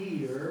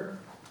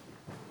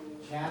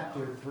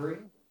chapter 3.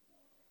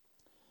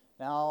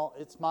 Now,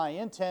 it's my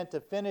intent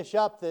to finish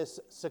up this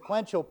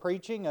sequential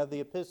preaching of the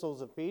epistles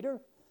of Peter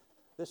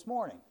this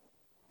morning.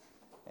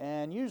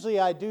 And usually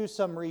I do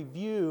some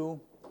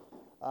review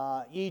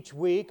each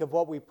week of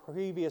what we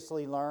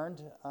previously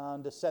learned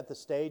to set the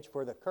stage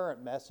for the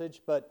current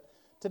message. But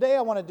today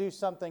I want to do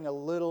something a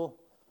little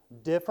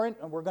different,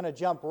 and we're going to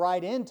jump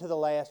right into the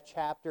last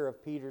chapter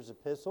of Peter's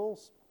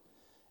epistles.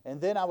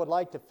 And then I would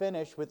like to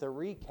finish with a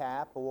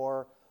recap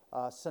or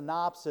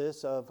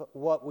synopsis of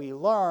what we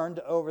learned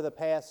over the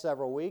past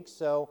several weeks.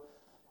 So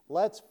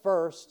let's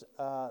first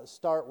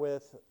start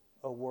with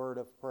a word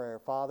of prayer.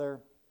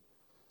 Father,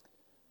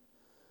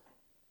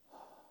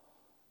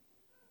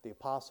 the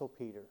Apostle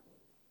Peter,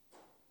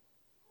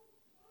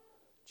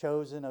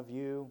 chosen of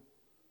you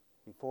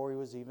before he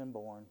was even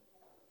born.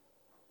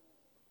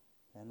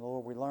 And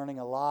Lord, we're learning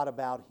a lot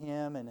about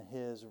him and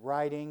his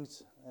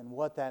writings and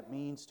what that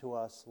means to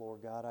us,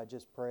 Lord God. I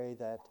just pray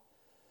that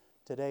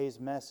today's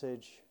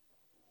message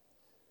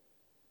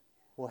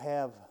will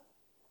have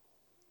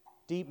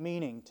deep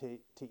meaning to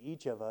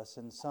each of us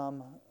in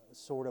some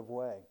sort of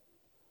way.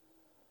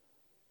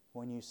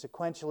 When you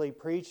sequentially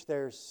preach,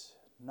 there's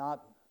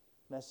not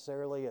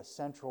necessarily a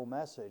central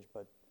message,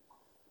 but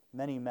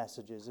many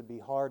messages. It'd be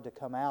hard to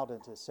come out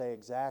and to say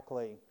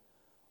exactly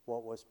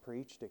what was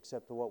preached,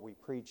 except for what we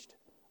preached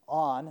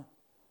on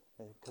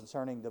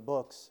concerning the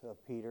books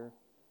of Peter.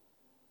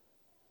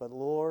 But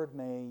Lord,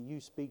 may you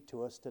speak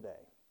to us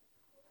today.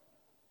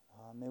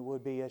 It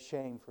would be a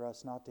shame for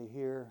us not to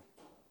hear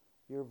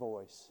your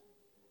voice,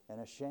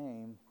 and a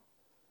shame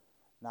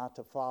not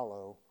to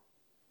follow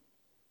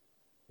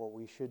what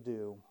we should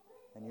do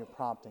and your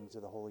promptings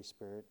of the Holy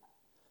Spirit.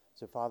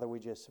 So, Father, we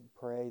just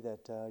pray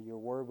that your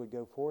word would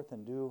go forth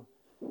and do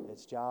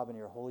its job, and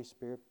your Holy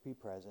Spirit be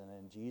present.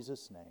 In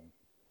Jesus' name,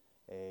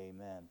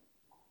 amen.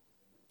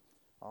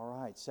 All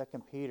right, 2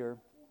 Peter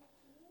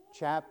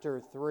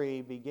chapter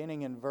 3,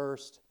 beginning in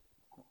verse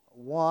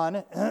 1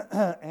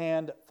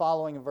 and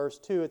following in verse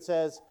 2, it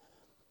says,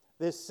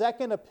 "This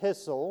second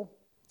epistle,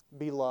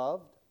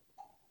 beloved,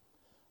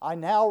 I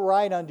now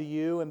write unto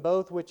you, in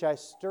both which I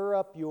stir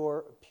up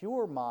your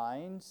pure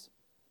minds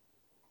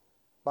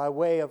by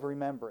way of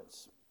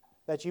remembrance,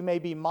 that you may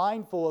be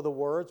mindful of the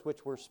words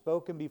which were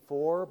spoken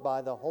before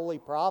by the holy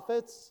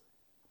prophets,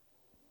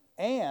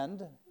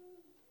 and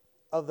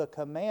of the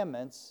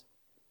commandments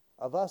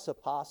of us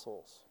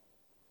apostles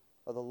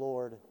of the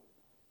Lord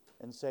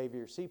and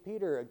Savior." See,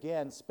 Peter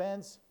again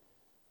spends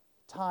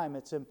time,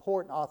 it's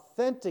important,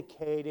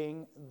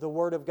 authenticating the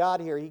Word of God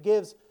here. He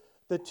gives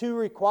the two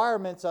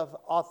requirements of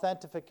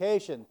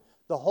authentication.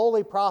 The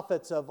holy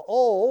prophets of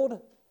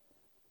old,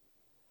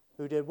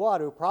 who did what?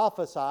 Who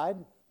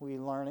prophesied,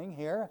 we're learning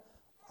here,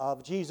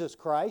 of Jesus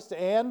Christ,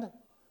 and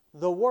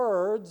the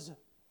words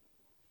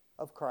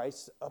of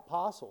Christ's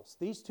apostles.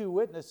 These two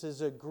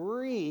witnesses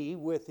agree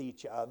with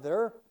each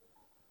other.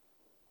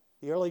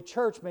 The early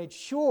church made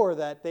sure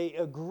that they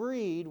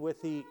agreed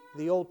with the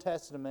Old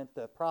Testament,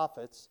 the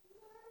prophets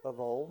of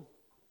old.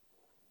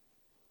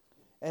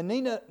 And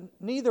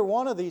neither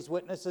one of these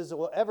witnesses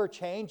will ever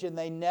change, and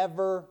they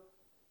never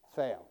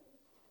fail.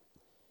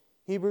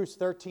 Hebrews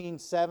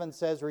 13:7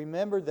 says,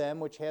 "Remember them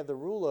which have the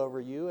rule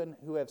over you, and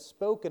who have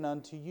spoken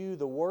unto you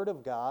the word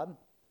of God,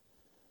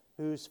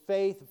 whose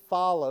faith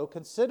follow,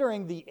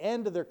 considering the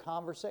end of their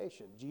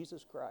conversation,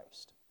 Jesus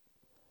Christ,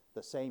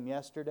 the same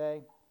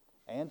yesterday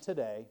and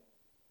today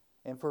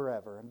and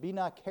forever. And be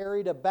not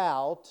carried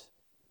about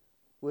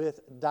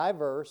with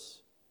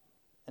diverse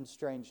and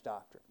strange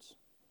doctrines."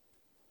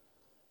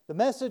 The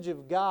message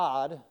of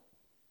God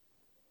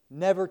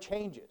never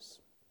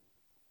changes.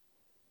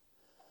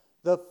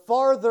 The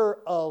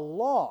farther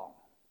along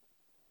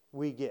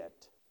we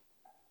get,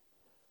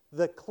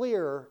 the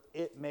clearer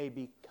it may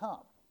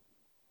become.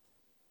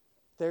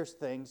 There's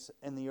things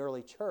in the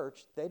early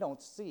church they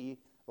don't see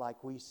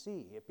like we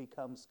see. It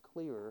becomes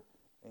clearer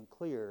and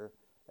clearer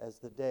as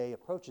the day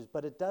approaches,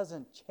 but it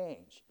doesn't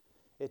change.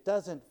 It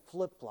doesn't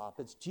flip-flop.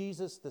 It's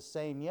Jesus the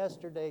same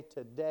yesterday,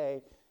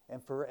 today,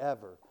 and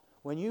forever.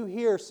 When you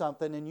hear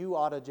something, and you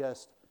ought to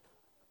just,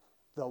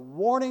 the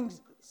warning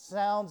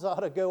sounds ought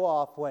to go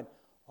off when,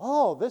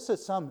 oh, this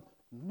is some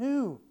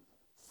new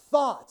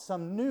thought,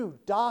 some new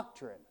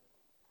doctrine.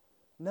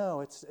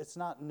 No, it's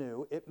not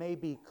new. It may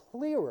be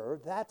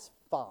clearer, that's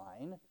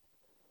fine.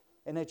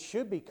 And it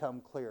should become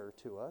clearer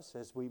to us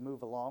as we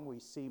move along. We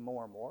see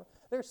more and more.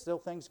 There's still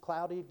things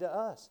cloudy to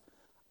us.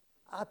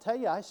 I'll tell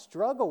you, I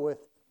struggle with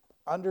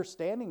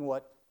understanding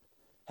what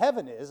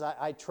heaven is.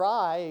 I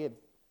try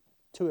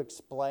to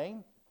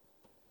explain.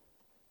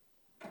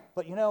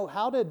 But you know,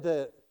 how did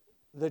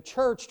the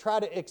church try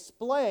to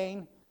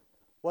explain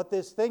what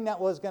this thing that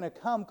was going to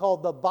come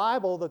called the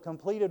Bible, the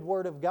completed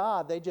Word of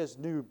God? They just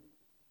knew.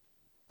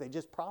 They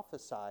just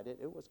prophesied it.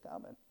 It was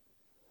coming.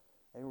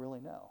 They really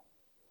know.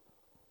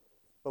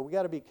 But we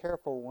got to be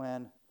careful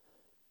when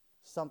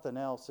something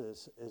else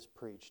is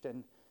preached.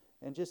 And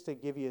just to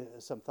give you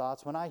some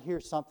thoughts, when I hear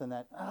something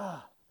that,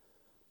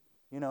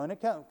 and it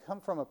come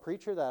from a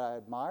preacher that I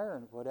admire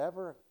and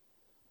whatever,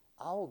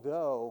 I'll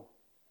go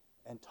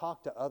and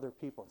talk to other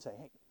people and say,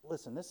 hey,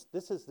 listen, this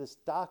is this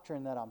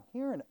doctrine that I'm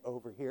hearing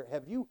over here.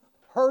 Have you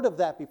heard of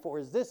that before?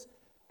 Is this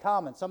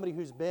common? Somebody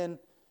who's been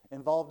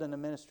involved in the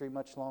ministry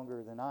much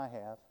longer than I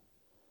have.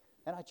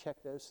 And I check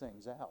those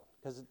things out.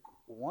 Because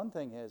one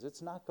thing is,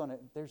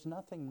 there's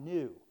nothing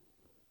new,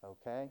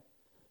 okay?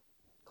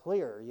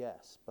 Clear,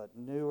 yes, but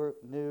new,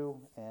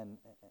 and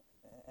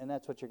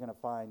that's what you're going to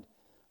find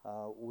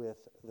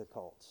with the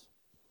cults.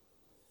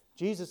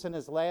 Jesus in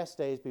his last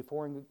days,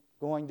 before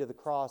going to the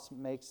cross,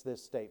 makes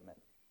this statement.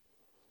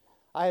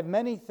 I have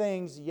many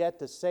things yet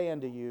to say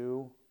unto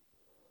you,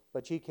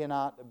 but ye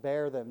cannot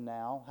bear them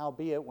now.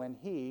 Howbeit, when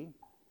he,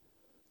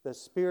 the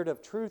Spirit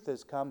of truth,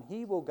 is come,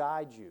 he will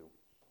guide you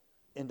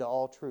into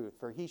all truth.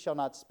 For he shall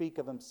not speak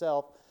of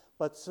himself,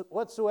 but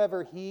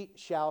whatsoever he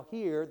shall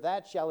hear,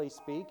 that shall he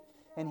speak,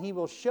 and he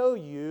will show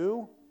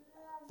you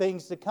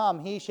things to come.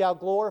 He shall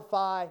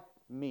glorify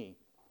me.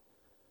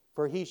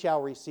 For he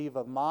shall receive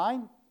of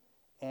mine,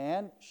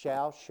 and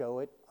shall show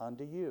it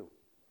unto you.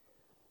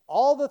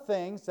 All the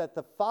things that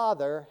the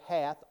Father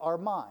hath are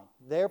mine.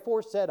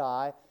 Therefore said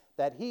I,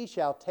 that he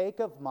shall take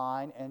of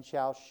mine, and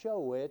shall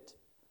show it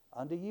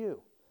unto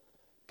you.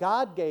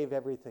 God gave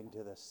everything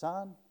to the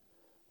Son.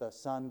 The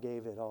Son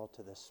gave it all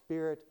to the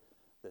Spirit.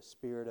 The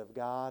Spirit of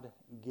God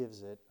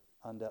gives it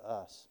unto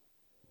us.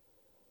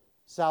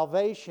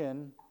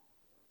 Salvation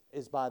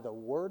is by the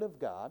Word of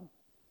God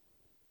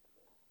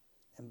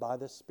and by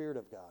the Spirit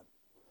of God.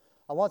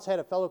 I once had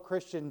a fellow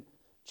Christian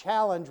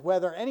challenge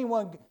whether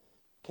anyone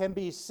can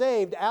be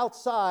saved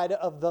outside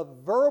of the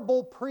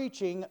verbal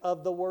preaching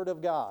of the Word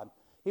of God.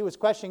 He was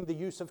questioning the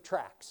use of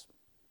tracts.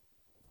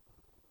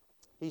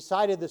 He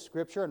cited the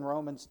scripture in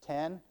Romans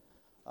 10,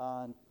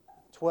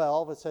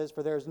 12. It says,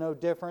 for there is no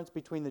difference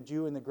between the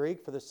Jew and the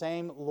Greek, for the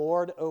same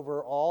Lord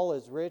over all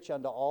is rich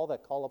unto all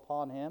that call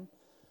upon him.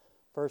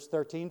 Verse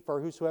 13,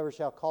 for whosoever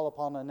shall call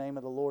upon the name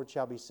of the Lord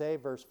shall be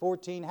saved. Verse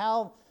 14,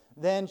 how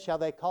then shall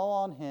they call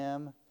on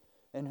him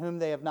in whom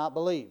they have not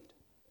believed?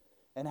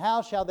 And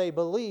how shall they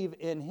believe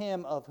in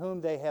him of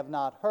whom they have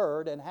not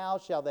heard? And how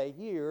shall they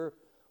hear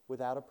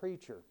without a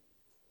preacher?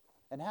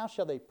 And how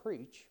shall they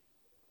preach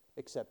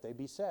except they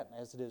be sent?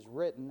 As it is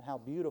written, how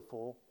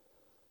beautiful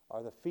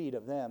are the feet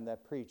of them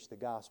that preach the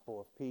gospel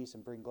of peace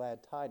and bring glad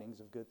tidings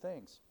of good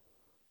things.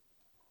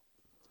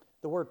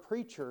 The word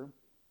preacher,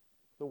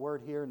 the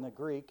word here in the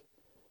Greek,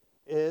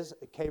 is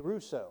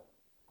keruso.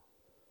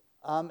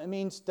 It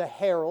means to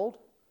herald,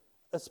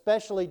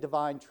 especially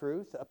divine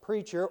truth, a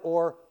preacher,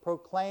 or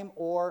proclaim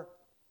or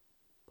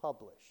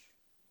publish.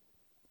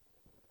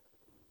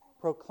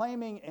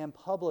 Proclaiming and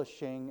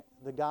publishing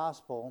the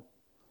gospel,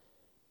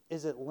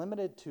 is it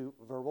limited to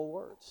verbal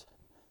words?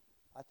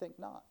 I think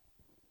not.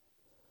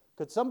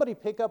 Could somebody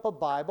pick up a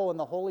Bible and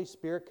the Holy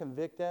Spirit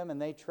convict them and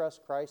they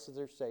trust Christ as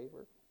their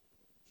Savior?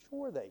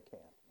 Sure they can.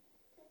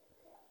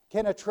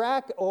 Can a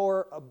tract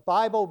or a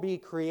Bible be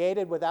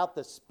created without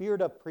the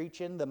spirit of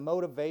preaching, the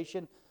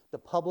motivation to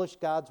publish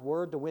God's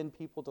Word to win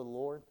people to the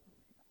Lord?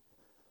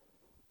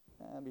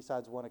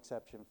 Besides one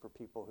exception for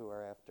people who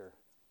are after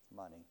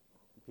money.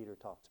 Peter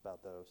talks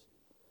about those.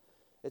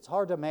 It's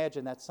hard to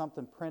imagine that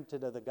something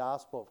printed of the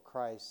gospel of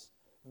Christ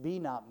be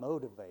not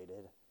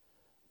motivated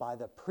by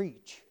the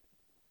preach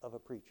of a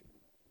preacher.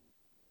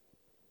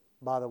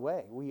 By the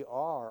way, we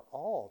are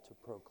all to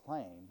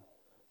proclaim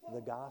the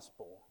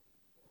gospel.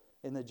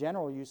 In the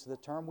general use of the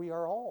term, we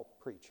are all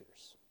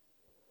preachers.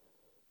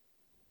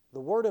 The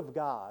Word of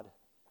God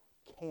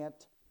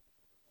can't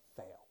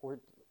fail.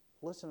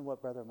 Listen to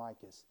what Brother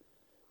Mike is.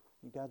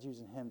 God's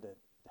using him to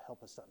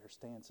help us to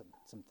understand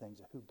some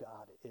things of who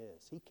God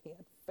is. He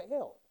can't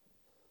fail.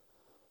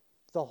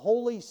 The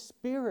Holy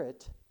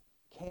Spirit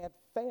can't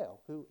fail,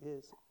 who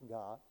is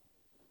God.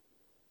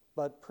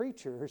 But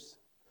preachers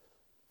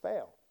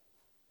fail.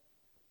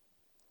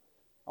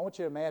 I want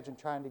you to imagine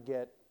trying to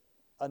get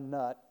a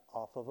nut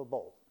off of a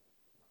bolt.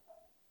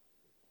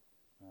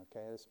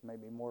 Okay, this may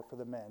be more for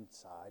the men's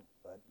side,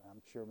 but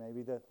I'm sure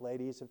maybe the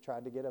ladies have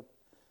tried to get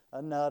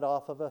a nut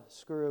off of a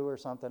screw or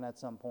something at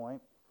some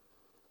point.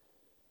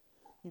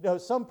 You know,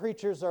 some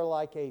preachers are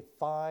like a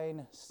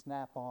fine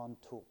snap-on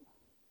tool.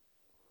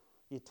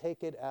 You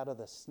take it out of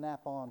the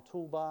snap-on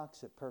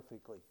toolbox, it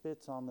perfectly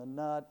fits on the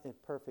nut, it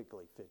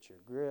perfectly fits your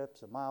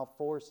grips, a mild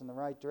force in the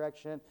right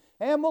direction,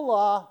 and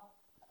voila,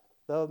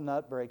 the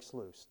nut breaks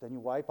loose. Then you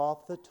wipe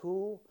off the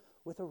tool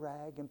with a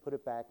rag and put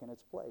it back in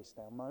its place.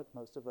 Now,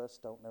 most of us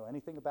don't know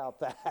anything about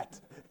that.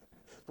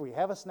 If we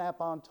have a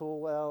snap-on tool,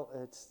 well,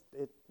 it's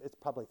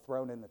probably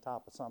thrown in the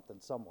top of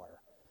something somewhere.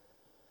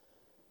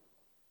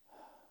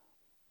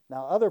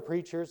 Now, other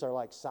preachers are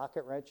like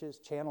socket wrenches,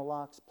 channel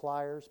locks,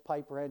 pliers,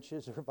 pipe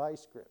wrenches, or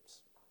vice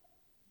grips.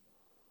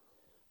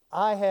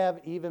 I have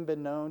even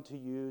been known to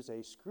use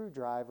a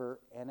screwdriver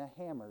and a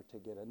hammer to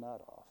get a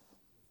nut off.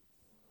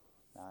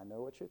 Now, I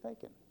know what you're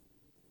thinking.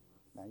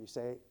 Now you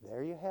say,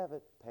 there you have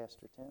it,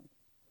 Pastor Tim.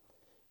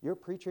 Your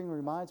preaching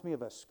reminds me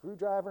of a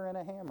screwdriver and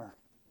a hammer.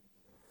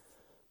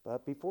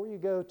 But before you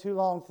go too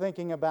long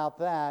thinking about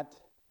that,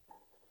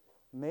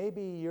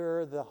 maybe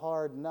you're the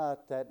hard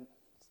nut that's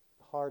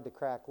hard to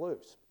crack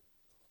loose.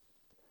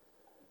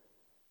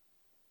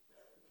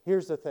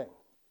 Here's the thing.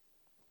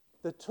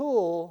 The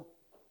tool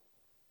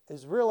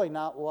is really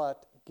not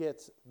what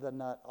gets the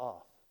nut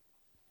off.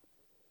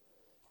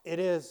 It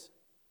is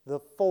the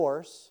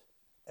force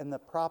and the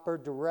proper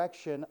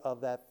direction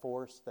of that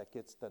force that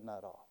gets the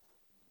nut off.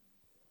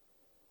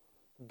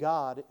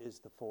 God is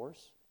the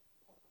force,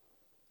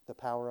 the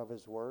power of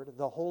His Word.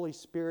 The Holy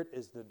Spirit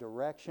is the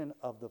direction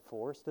of the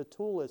force. The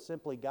tool is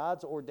simply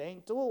God's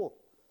ordained tool.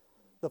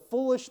 The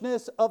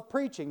foolishness of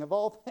preaching, of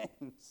all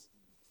things.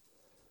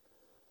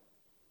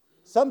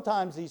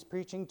 Sometimes these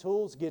preaching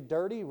tools get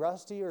dirty,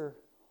 rusty, or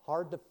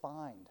hard to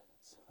find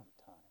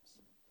sometimes.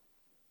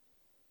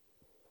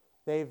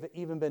 They've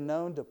even been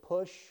known to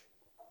push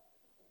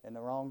in the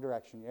wrong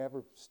direction. You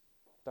ever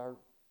start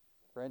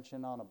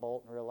wrenching on a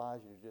bolt and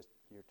realize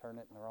you're turning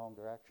it in the wrong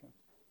direction?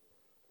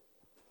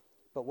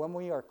 But when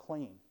we are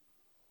clean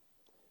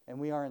and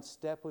we are in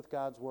step with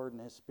God's Word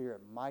and His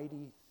Spirit,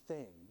 mighty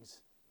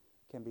things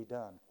can be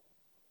done.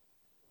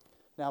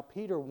 Now,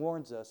 Peter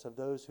warns us of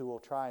those who will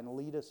try and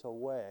lead us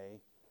away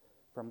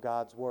from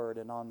God's Word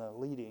and on the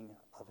leading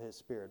of His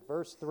Spirit.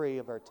 Verse 3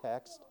 of our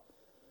text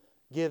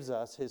gives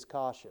us his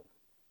caution.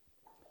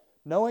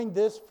 Knowing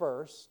this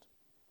first,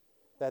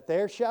 that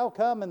there shall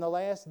come in the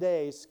last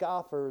days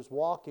scoffers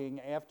walking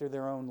after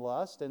their own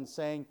lust and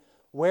saying,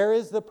 where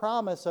is the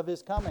promise of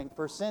His coming?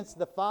 For since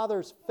the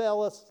fathers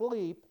fell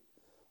asleep,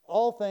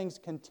 all things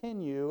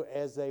continue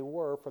as they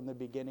were from the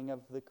beginning of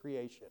the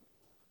creation.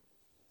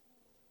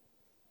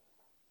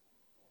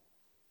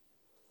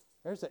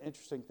 There's an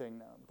interesting thing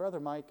now. Brother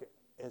Mike,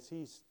 as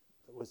he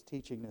was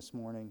teaching this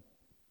morning,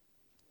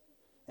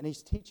 and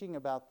he's teaching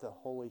about the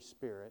Holy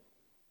Spirit,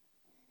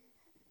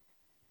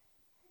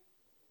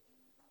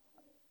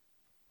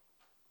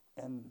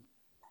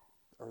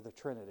 or the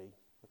Trinity,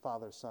 the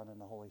Father, Son, and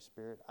the Holy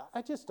Spirit.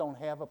 I just don't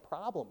have a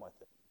problem with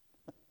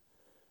it.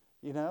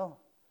 You know?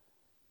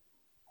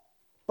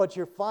 But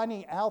you're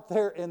finding out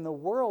there in the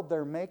world,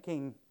 they're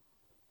making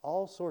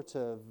all sorts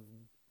of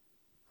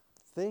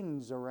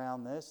things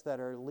around this that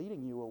are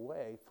leading you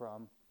away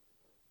from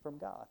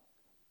God.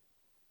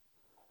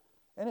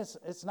 And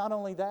it's not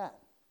only that.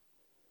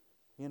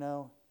 You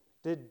know,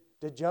 did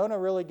Jonah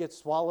really get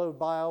swallowed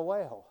by a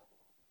whale?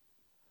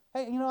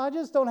 Hey, you know, I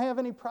just don't have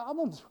any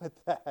problems with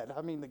that.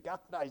 I mean, the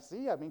God I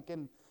see,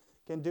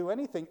 can do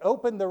anything.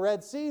 Open the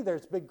Red Sea,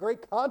 there's been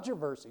great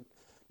controversy.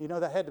 You know,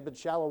 that had been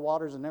shallow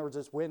waters and there was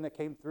this wind that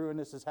came through and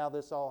this is how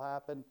this all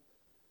happened.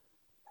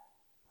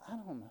 I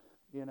don't know,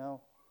 you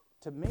know.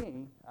 To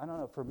me, I don't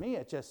know, for me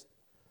it just,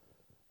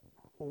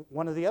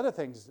 one of the other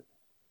things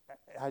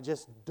I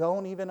just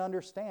don't even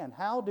understand.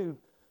 How do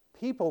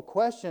people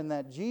question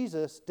that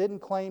Jesus didn't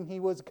claim He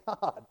was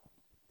God?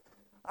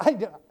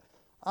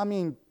 I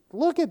mean,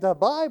 look at the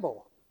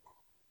Bible.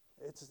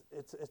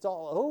 It's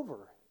all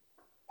over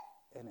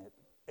in it.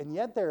 And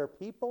yet there are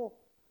people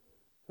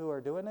who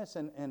are doing this,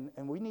 and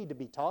we need to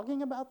be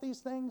talking about these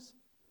things.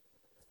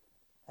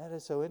 That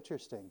is so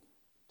interesting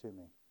to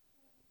me.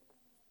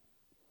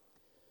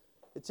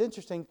 It's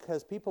interesting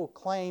because people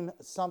claim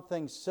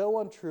something so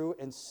untrue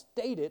and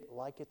state it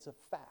like it's a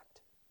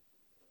fact.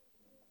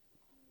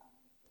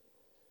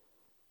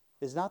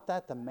 Is not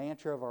that the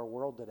mantra of our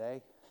world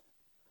today?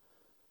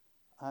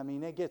 I mean,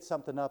 they get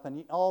something up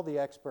and all the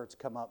experts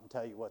come up and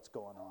tell you what's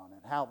going on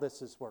and how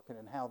this is working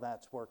and how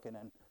that's working,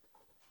 and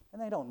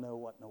they don't know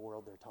what in the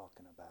world they're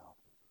talking about.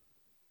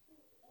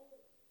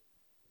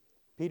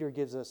 Peter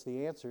gives us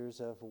the answers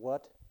of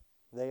what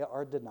they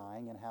are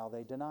denying and how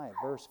they deny it.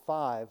 Verse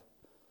 5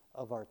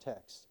 of our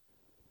text.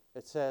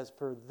 It says,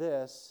 for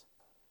this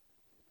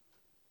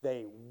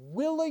they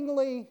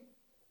willingly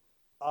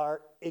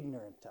are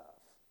ignorant of,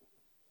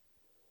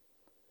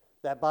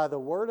 that by the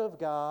word of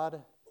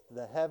God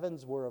the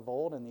heavens were of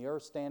old and the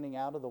earth standing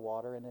out of the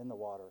water and in the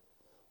water.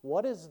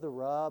 What is the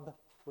rub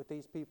with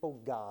these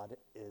people? God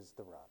is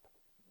the rub.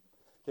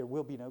 There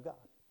will be no God.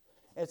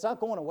 It's not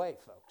going away,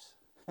 folks.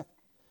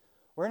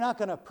 We're not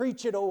going to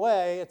preach it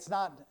away. That's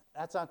not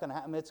going to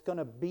happen. It's going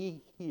to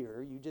be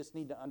here. You just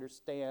need to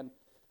understand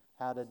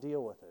how to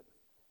deal with it.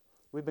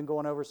 We've been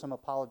going over some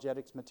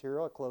apologetics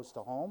material close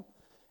to home.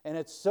 And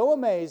it's so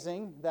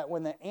amazing that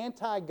when the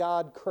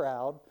anti-God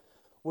crowd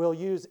will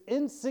use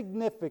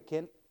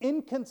insignificant,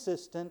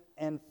 inconsistent,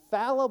 and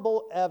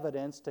fallible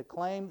evidence to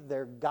claim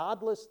their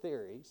godless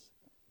theories,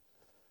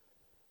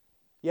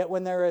 yet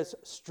when there is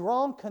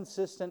strong,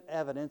 consistent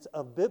evidence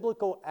of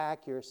biblical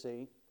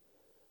accuracy,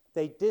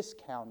 they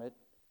discount it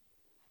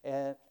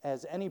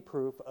as any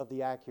proof of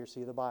the accuracy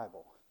of the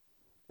Bible.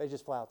 They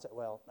just flat out say,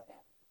 well,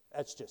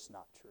 that's just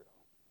not true.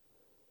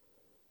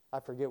 I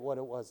forget what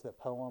it was, the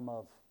poem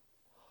of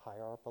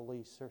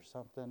Hierapolis or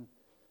something,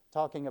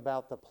 talking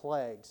about the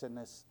plagues and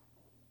this,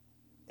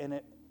 and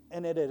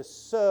it is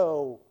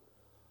so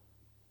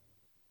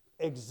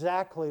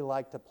exactly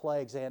like the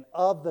plagues and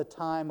of the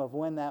time of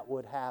when that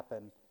would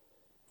happen.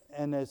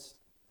 And as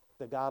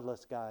the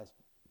godless guys,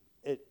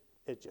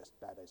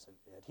 that isn't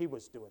it. He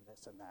was doing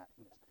this and that.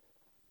 And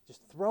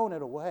just throwing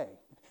it away.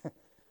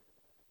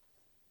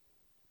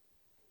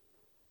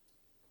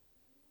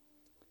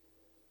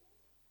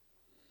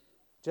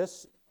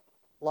 Just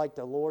like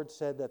the Lord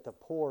said that the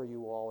poor you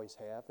will always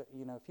have.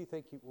 If you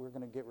think we're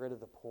going to get rid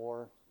of the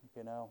poor,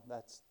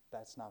 that's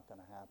not going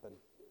to happen.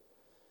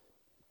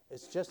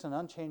 It's just an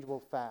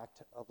unchangeable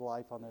fact of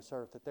life on this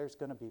earth that there's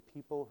going to be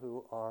people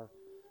who are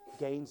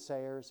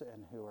gainsayers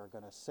and who are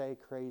going to say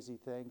crazy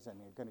things, and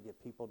you're going to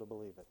get people to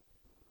believe it.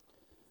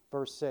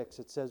 Verse 6,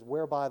 it says,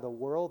 whereby the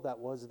world that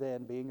was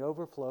then being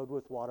overflowed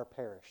with water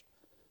perished.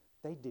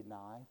 They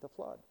deny the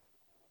flood.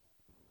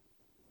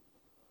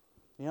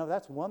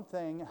 That's one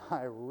thing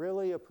I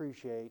really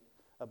appreciate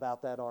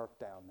about that ark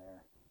down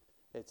there.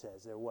 It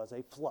says there was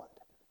a flood.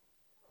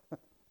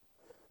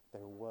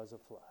 There was a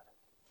flood.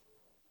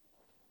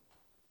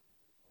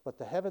 But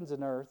the heavens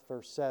and earth,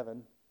 verse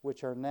 7,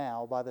 which are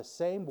now by the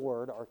same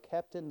word are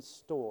kept in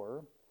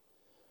store,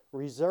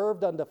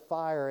 reserved unto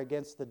fire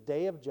against the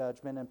day of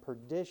judgment and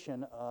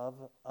perdition of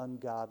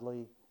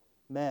ungodly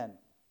men.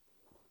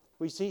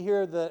 We see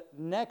here the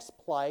next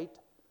plight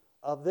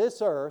of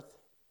this earth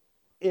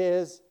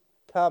is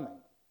coming.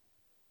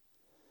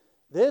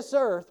 This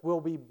earth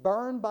will be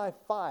burned by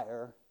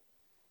fire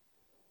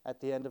at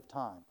the end of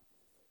time.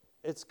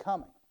 It's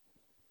coming.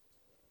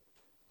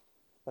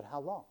 But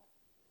how long?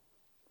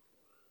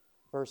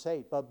 Verse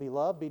 8, but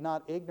beloved, be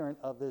not ignorant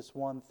of this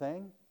one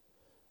thing,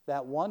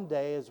 that one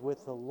day is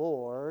with the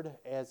Lord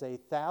as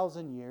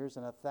 1,000 years,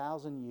 and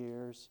 1,000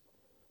 years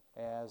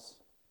as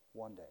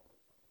one day.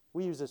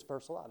 We use this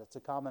verse a lot. It's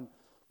a common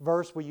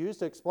verse we use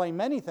to explain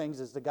many things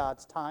as to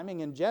God's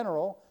timing in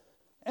general,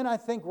 and I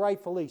think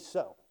rightfully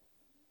so.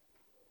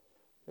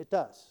 It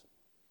does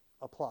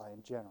apply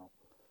in general.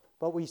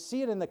 But we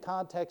see it in the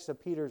context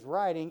of Peter's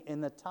writing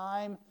in the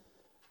time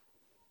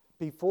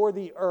before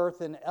the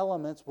earth and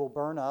elements will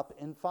burn up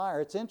in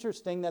fire. It's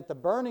interesting that the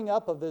burning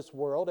up of this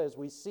world, as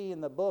we see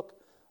in the book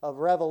of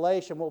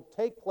Revelation, will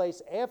take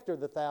place after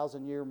the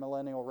 1,000-year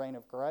millennial reign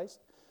of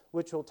Christ,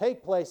 which will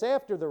take place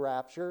after the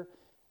rapture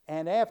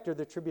and after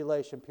the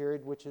tribulation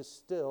period, which is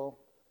still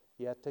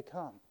yet to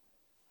come.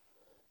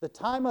 The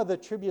time of the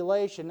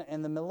tribulation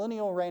and the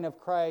millennial reign of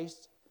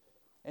Christ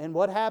and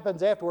what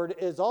happens afterward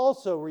is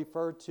also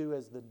referred to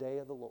as the day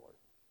of the Lord.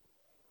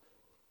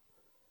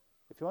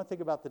 If you want to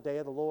think about the day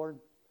of the Lord,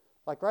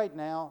 like right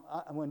now,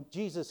 when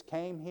Jesus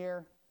came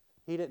here,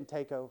 He didn't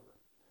take over.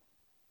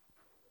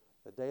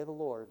 The day of the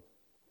Lord,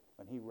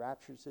 when He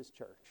raptures His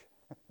church,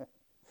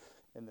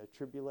 and the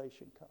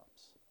tribulation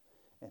comes,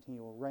 and He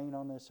will reign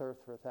on this earth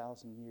for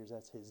 1,000 years,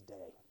 that's His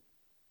day.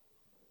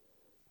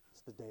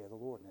 It's the day of the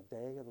Lord, and the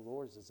day of the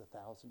Lord is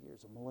 1,000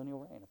 years, a millennial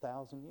reign,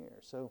 1,000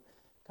 years. So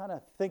kind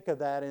of think of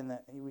that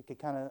we could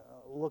kind of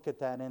look at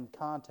that in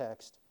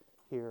context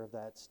here of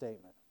that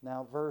statement.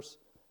 Now, verse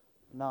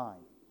 9.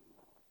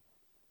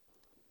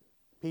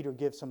 Peter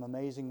gives some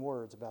amazing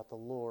words about the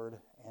Lord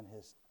and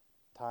His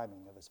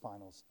timing of His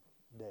final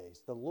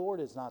days. The Lord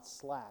is not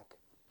slack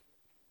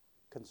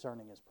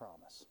concerning His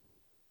promise,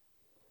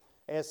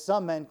 as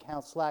some men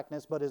count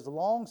slackness, but is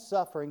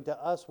long-suffering to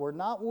us. We're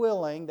not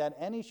willing that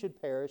any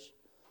should perish,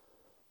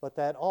 but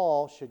that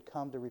all should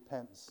come to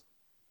repentance.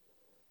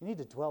 You need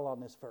to dwell on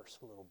this verse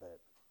a little bit.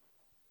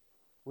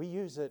 We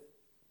use it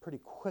pretty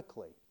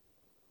quickly.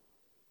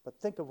 But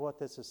think of what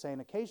this is saying.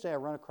 Occasionally I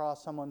run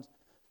across someone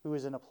who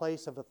is in a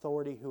place of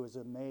authority who is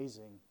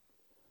amazing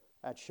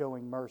at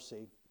showing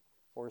mercy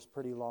or is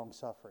pretty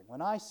long-suffering.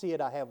 When I see it,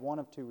 I have one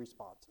of two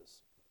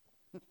responses.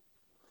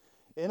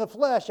 In the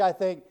flesh, I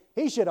think,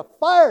 he should have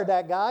fired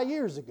that guy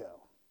years ago.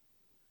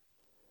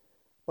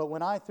 But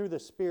when I, through the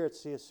Spirit,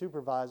 see a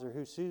supervisor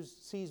who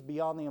sees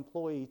beyond the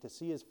employee to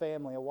see his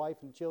family, a wife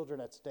and children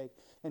at stake,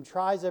 and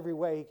tries every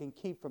way he can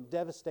keep from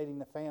devastating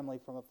the family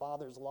from a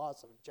father's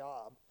loss of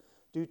job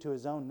due to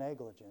his own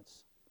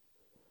negligence,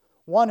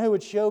 one who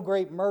would show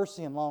great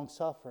mercy and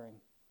long-suffering,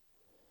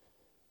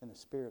 in the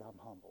Spirit I'm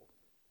humbled.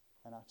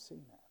 And I've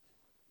seen that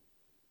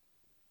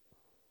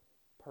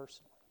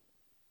personally.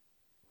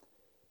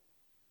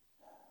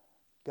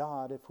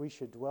 God, if we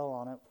should dwell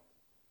on it,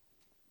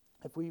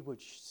 if we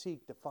would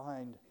seek to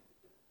find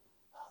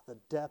the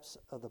depths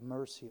of the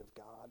mercy of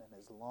God and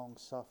His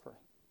long-suffering,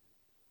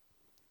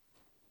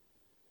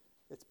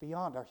 it's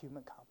beyond our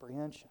human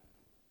comprehension.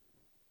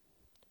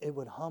 It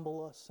would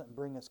humble us and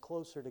bring us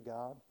closer to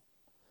God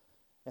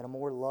in a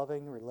more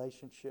loving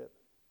relationship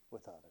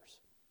with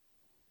others.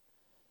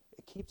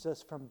 It keeps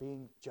us from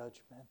being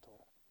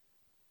judgmental.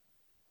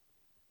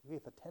 We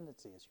have a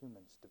tendency as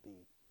humans to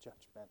be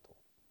judgmental.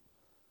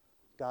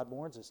 God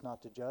warns us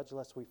not to judge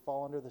lest we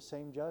fall under the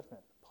same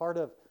judgment. Part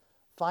of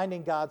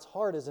finding God's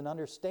heart is an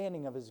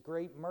understanding of His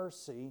great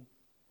mercy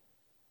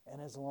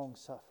and His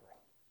long-suffering.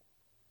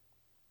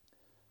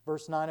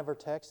 Verse 9 of our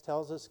text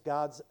tells us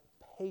God's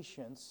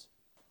patience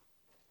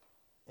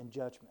in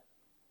judgment.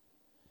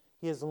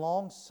 He is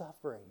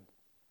long-suffering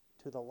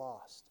to the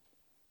lost.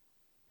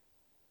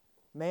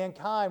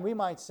 Mankind, we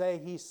might say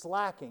He's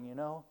slacking,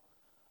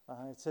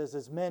 it says,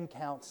 as men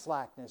count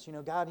slackness.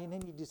 God, you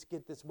need to just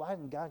get this. Why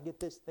didn't God get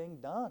this thing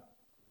done?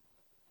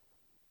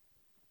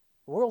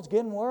 The world's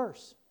getting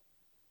worse.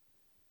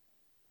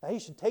 Now He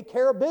should take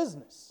care of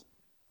business.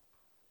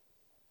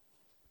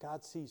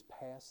 God sees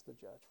past the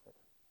judgment.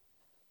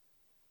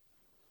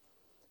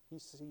 He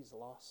sees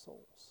lost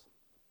souls.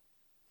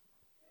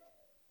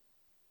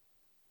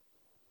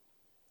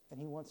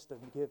 And He wants to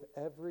give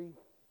every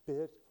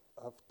bit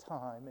of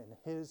time in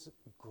His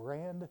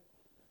grand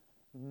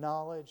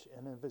knowledge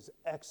and of His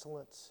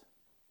excellence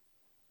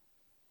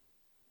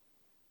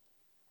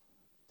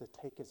to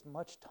take as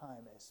much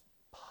time as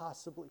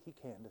possibly He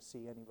can to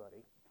see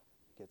anybody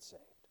get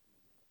saved.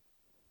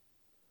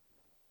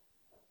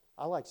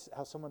 I like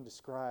how someone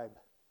described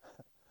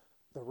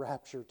the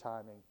rapture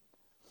timing.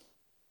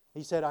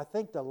 He said, I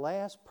think the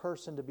last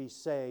person to be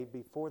saved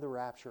before the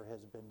rapture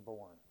has been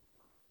born.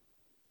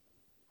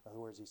 In other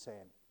words, he's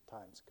saying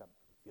time's coming.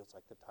 Feels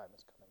like the time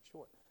is coming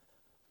short.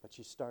 But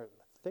you start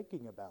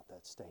thinking about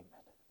that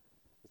statement.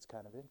 It's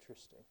kind of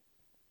interesting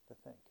to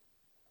think.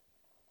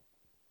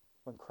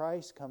 When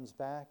Christ comes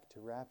back to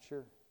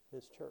rapture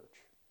His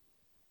church,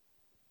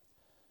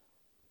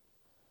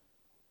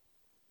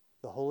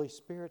 the Holy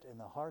Spirit in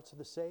the hearts of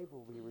the saved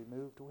will be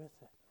removed with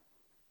it.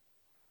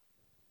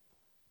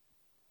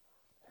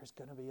 There's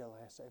going to be a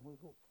last day. We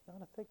ought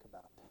to think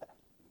about that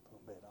a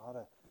little bit. It ought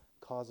to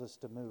cause us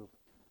to move.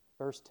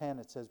 Verse 10,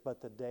 it says,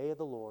 but the day of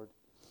the Lord,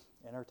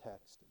 in our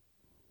text,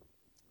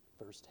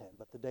 verse 10,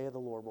 but the day of the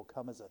Lord will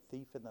come as a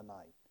thief in the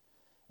night,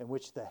 in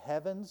which the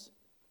heavens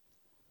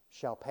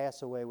shall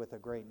pass away with a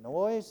great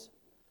noise,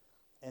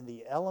 and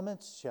the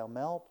elements shall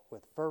melt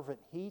with fervent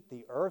heat.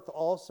 The earth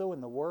also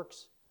and the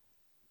works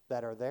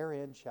that are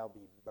therein shall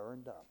be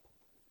burned up.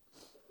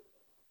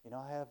 You know,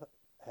 I have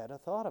had a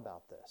thought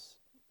about this.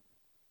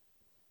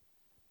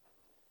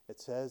 It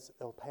says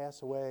it'll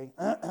pass away,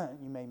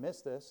 you may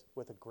miss this,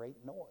 with a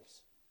great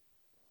noise.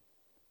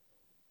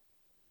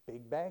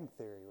 Big Bang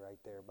Theory right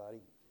there, buddy.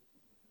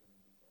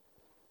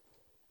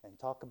 And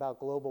talk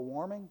about global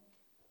warming.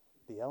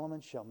 The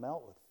elements shall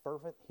melt with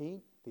fervent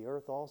heat. The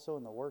earth also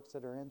and the works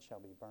that are in shall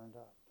be burned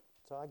up.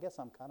 So I guess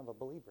I'm kind of a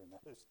believer in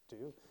those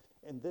two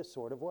in this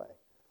sort of way.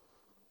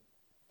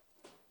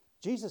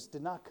 Jesus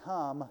did not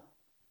come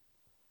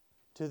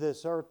to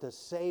this earth to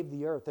save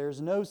the earth.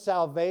 There's no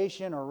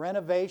salvation or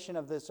renovation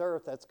of this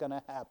earth that's going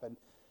to happen.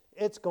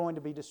 It's going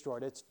to be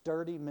destroyed. It's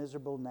dirty,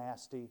 miserable,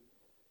 nasty.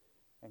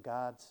 And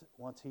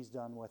once He's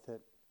done with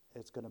it,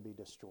 it's going to be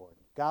destroyed.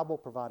 God will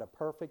provide a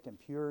perfect and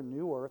pure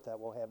new earth that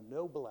will have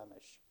no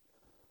blemish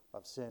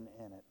of sin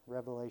in it.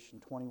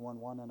 Revelation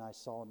 21:1, and I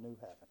saw a new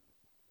heaven.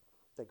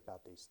 Think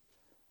about these.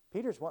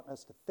 Peter's wanting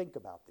us to think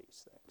about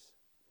these things.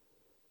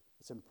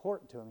 It's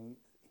important to him.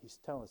 He's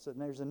telling us that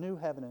there's a new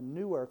heaven and a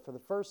new earth. For the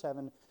first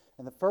heaven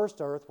and the first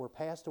earth were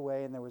passed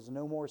away, and there was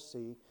no more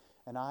sea.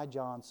 And I,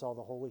 John, saw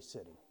the holy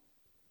city,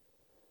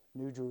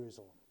 New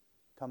Jerusalem,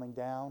 coming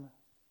down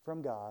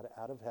from God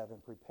out of heaven,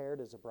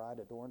 prepared as a bride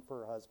adorned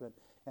for her husband.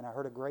 And I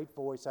heard a great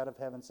voice out of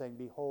heaven saying,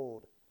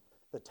 behold,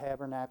 the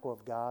tabernacle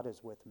of God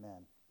is with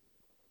men,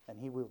 and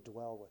He will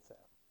dwell with them.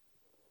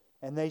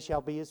 And they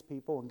shall be His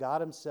people, and God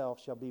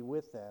Himself shall be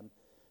with them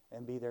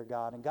and be their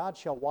God. And God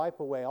shall wipe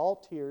away all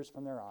tears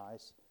from their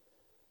eyes,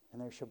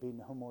 and there shall be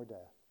no more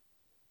death,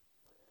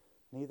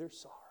 neither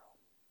sorrow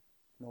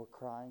nor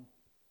crying,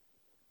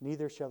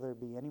 neither shall there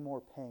be any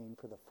more pain,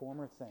 for the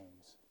former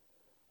things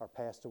are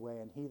passed away.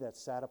 And He that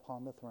sat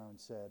upon the throne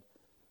said,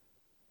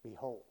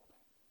 behold,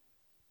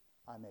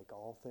 I make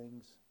all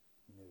things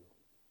new.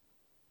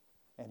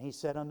 And He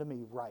said unto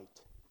me,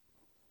 write.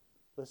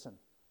 Listen,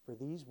 for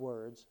these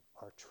words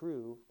are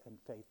true and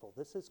faithful.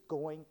 This is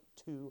going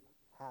to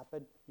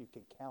happen. You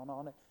can count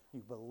on it.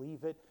 You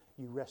believe it.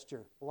 You rest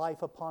your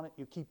life upon it.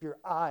 You keep your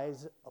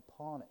eyes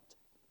upon it.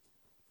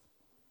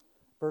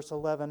 Verse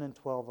 11 and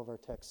 12 of our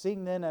text.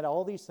 Seeing then that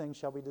all these things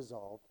shall be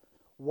dissolved,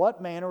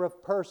 what manner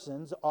of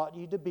persons ought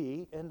ye to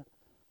be in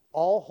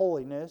all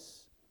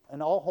holiness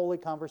and all holy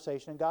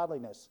conversation and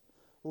godliness,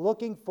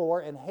 looking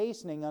for and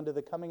hastening unto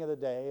the coming of the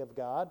day of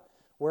God,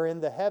 wherein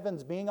the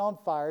heavens being on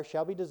fire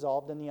shall be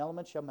dissolved, and the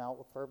elements shall melt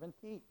with fervent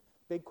heat.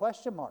 Big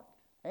question mark.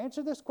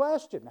 Answer this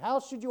question. How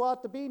should you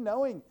ought to be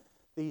knowing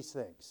these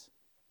things?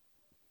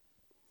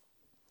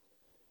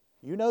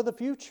 You know the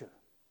future.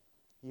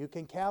 You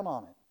can count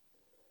on it.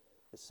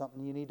 It's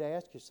something you need to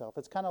ask yourself.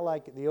 It's kind of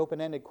like the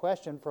open-ended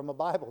question from a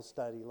Bible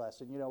study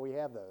lesson. You know, we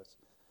have those.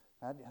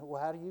 How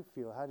do you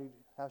feel?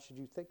 How should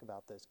you think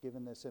about this,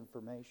 given this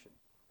information?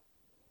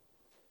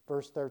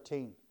 Verse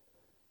 13.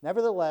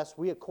 Nevertheless,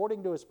 we,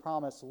 according to His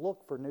promise,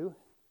 look for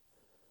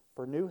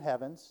new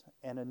heavens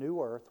and a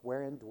new earth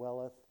wherein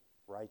dwelleth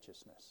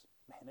righteousness.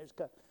 Man,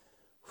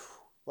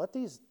 let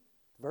these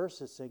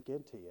verses sink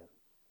into you.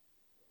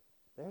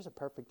 There's a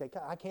perfect day.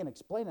 I can't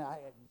explain it.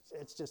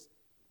 It's just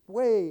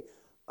way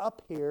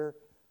up here,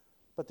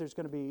 but there's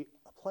going to be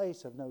a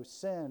place of no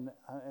sin,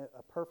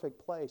 a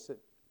perfect place, a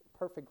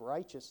perfect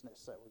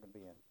righteousness that we're going to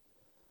be in.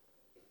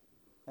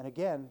 And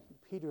again,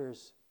 Peter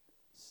is,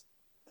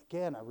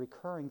 again, a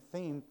recurring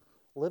theme.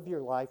 Live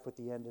your life with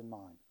the end in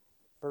mind.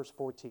 Verse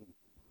 14.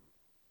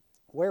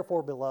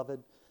 Wherefore,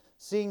 beloved,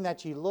 seeing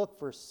that ye look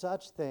for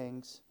such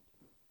things,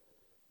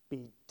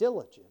 be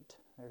diligent.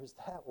 There's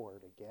that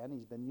word again.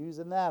 He's been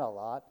using that a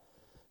lot.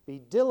 Be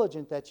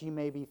diligent that ye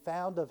may be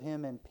found of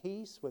Him in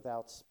peace,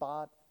 without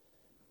spot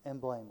and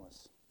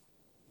blameless.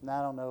 Now,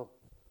 I don't know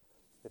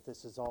if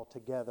this is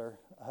altogether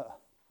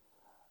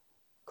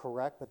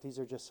correct, but these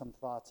are just some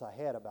thoughts I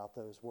had about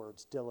those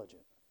words,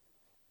 diligent.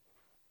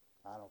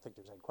 I don't think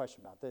there's any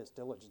question about this.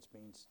 Diligence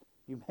means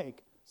you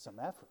make some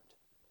effort.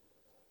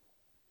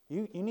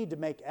 You need to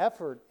make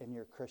effort in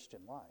your Christian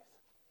life.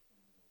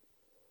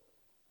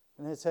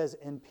 And it says,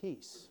 in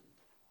peace.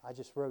 I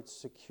just wrote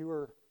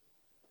secure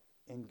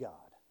in God.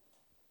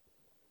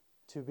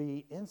 To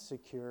be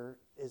insecure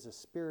is a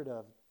spirit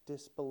of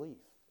disbelief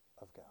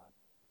of God.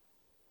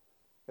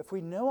 If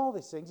we know all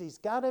these things, He's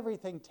got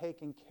everything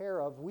taken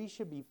care of, we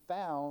should be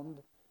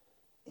found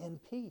in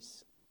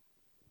peace.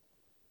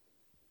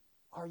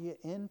 Are you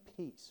in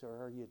peace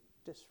or are you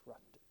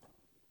disrupted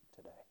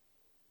today?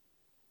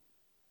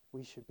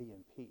 We should be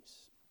in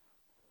peace.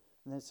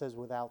 And then it says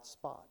without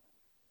spot.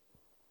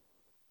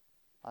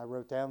 I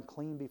wrote down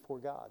clean before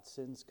God,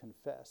 sins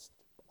confessed,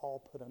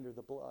 all put under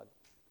the blood.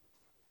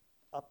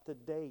 Up to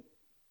date,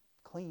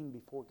 clean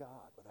before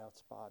God, without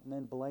spot. And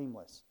then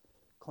blameless,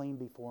 clean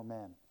before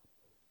men,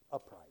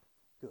 upright,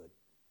 good.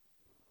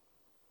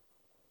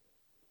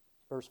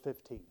 Verse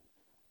 15.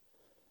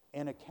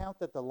 And account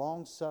that the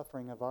long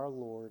suffering of our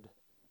Lord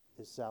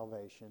is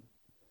salvation,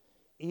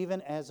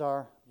 even as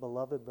our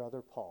beloved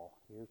brother Paul,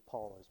 here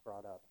Paul is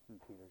brought up in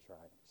Peter's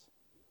writings,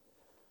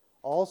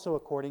 also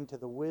according to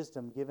the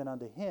wisdom given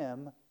unto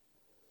him,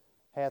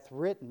 hath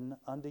written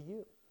unto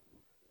you.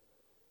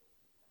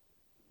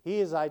 He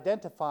is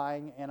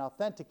identifying and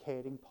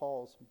authenticating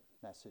Paul's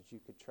message. You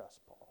could trust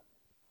Paul.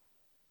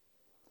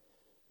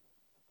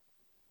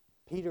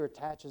 Peter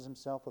attaches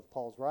himself with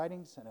Paul's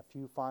writings and a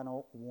few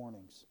final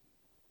warnings.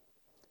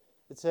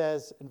 It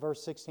says in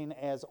verse 16,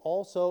 as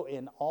also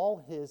in all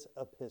his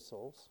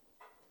epistles,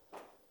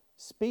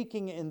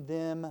 speaking in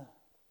them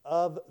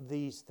of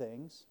these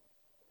things,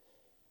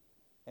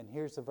 and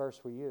here's the verse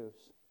we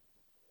use,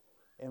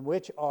 in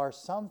which are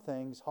some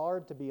things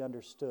hard to be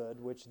understood,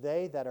 which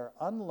they that are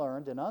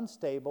unlearned and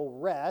unstable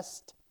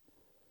wrest,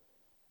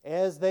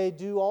 as they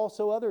do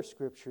also other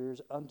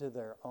scriptures, unto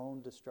their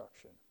own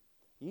destruction.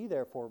 Ye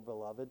therefore,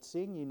 beloved,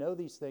 seeing ye know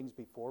these things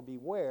before,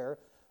 beware,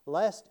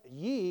 lest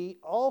ye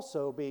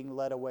also, being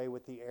led away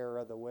with the error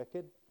of the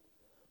wicked,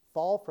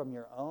 fall from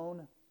your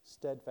own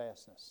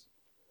steadfastness.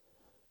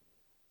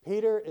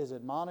 Peter is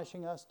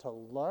admonishing us to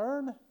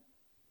learn,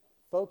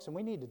 folks, and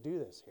we need to do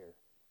this here.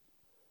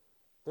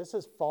 This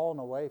has fallen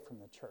away from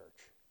the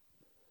church.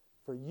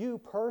 For you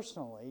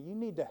personally, you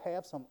need to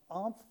have some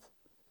umph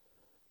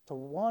to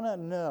want to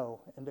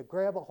know and to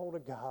grab a hold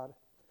of God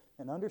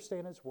and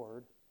understand His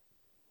Word,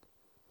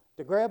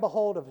 to grab a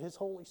hold of His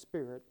Holy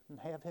Spirit and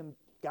have Him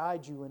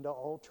guide you into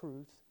all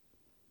truth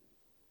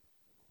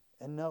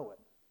and know it.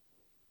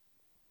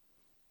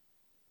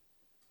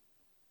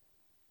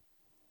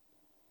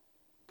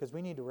 Because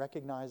we need to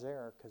recognize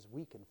error because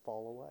we can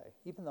fall away.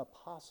 Even the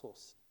Apostle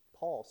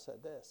Paul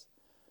said this,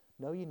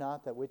 know ye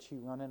not that which ye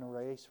run in a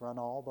race, run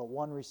all, but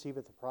one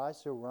receiveth the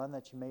prize, so run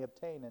that ye may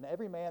obtain. And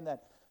every man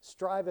that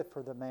striveth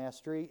for the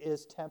mastery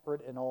is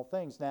temperate in all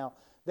things. Now,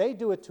 they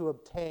do it to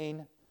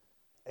obtain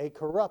a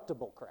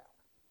corruptible crown,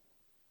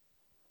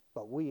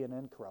 but we an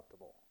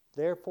incorruptible.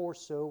 Therefore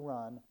so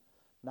run,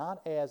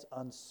 not as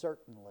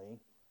uncertainly,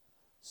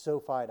 so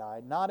fight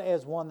I, not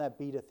as one that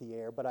beateth the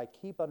air, but I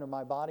keep under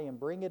my body and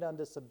bring it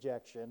unto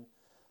subjection,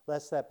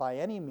 lest that by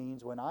any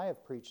means, when I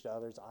have preached to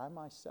others, I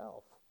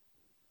myself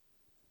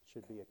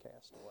should be a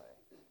castaway.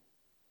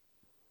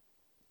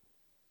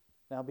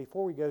 Now,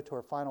 before we go to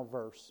our final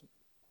verse,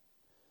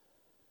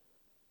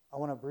 I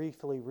want to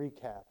briefly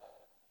recap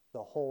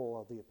the whole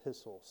of the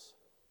epistles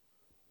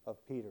of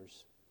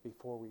Peter's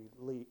before we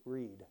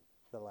read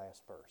the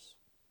last verse.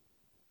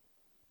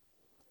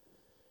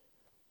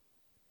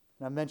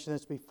 And I mentioned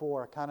this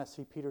before. I kind of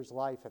see Peter's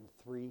life in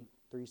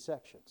three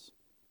sections.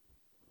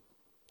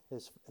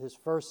 His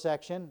first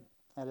section,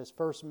 at his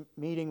first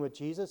meeting with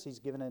Jesus, he's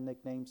given a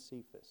nickname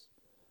Cephas,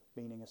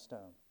 meaning a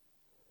stone.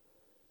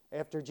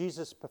 After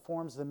Jesus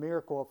performs the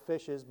miracle of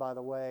fishes, by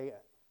the way,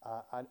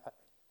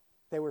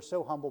 they were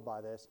so humbled by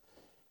this,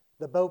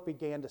 the boat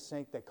began to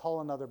sink. They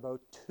call another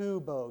boat. 2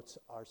 boats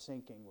are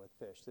sinking with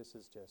fish. This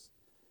is just,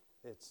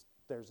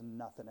 there's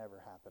nothing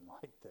ever happened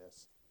like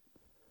this.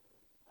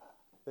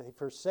 They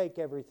forsake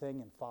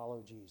everything and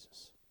follow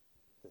Jesus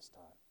this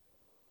time.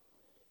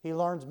 He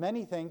learns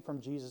many things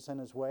from Jesus and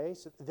His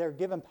ways. They're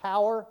given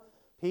power,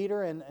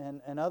 Peter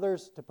and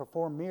others, to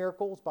perform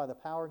miracles by the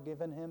power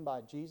given him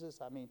by Jesus.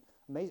 I mean,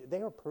 amazing. They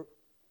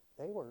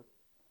were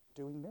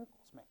doing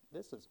miracles, man.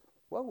 This is,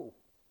 whoa.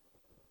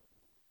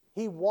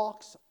 He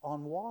walks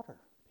on water,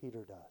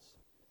 Peter does.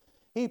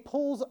 He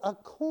pulls a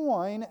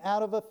coin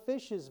out of a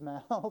fish's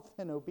mouth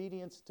in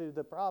obedience to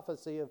the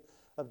prophecy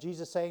of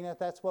Jesus saying that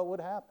that's what would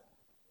happen.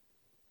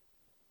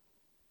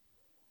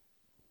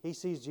 He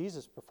sees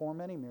Jesus perform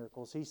many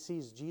miracles. He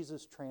sees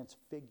Jesus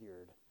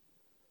transfigured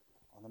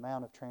on the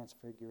Mount of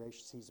Transfiguration.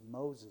 He sees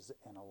Moses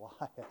and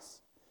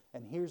Elias.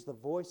 And hears the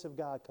voice of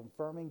God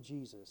confirming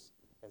Jesus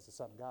as the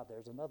Son of God.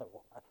 There's another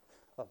one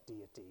of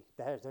deity.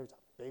 There's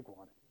a big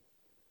one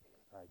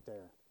right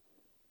there.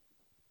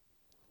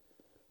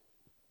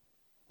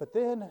 But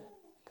then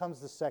comes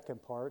the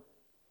second part.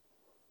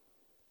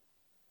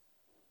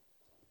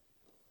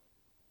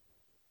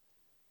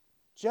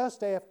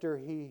 Just after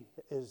he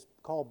is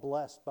called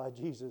blessed by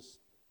Jesus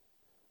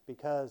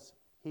because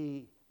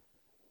he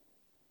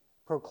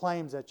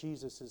proclaims that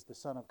Jesus is the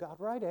Son of God,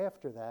 right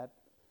after that,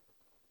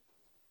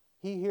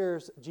 he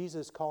hears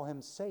Jesus call him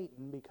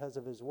Satan because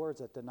of his words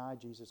that deny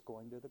Jesus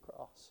going to the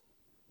cross.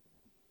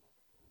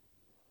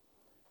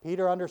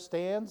 Peter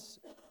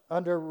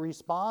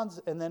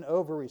responds, and then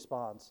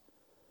over-responds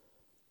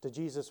to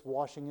Jesus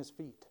washing his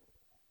feet.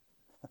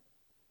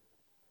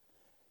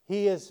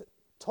 He is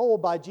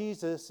told by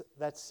Jesus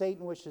that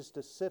Satan wishes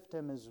to sift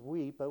him as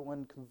wheat, but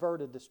when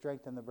converted to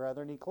strengthen the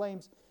brethren, he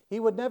claims he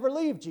would never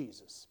leave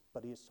Jesus,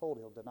 but he is told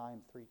he'll deny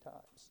him 3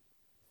 times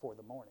before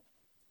the morning,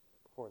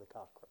 before the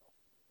cock crow.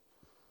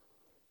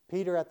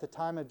 Peter, at the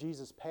time of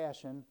Jesus'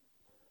 passion,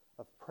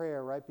 of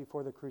prayer right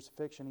before the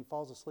crucifixion, he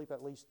falls asleep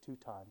at least 2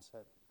 times,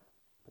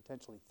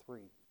 potentially 3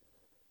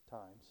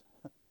 times.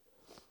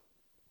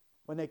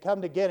 When they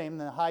come to get him,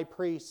 the high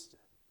priest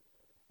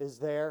is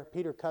there.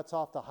 Peter cuts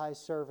off the high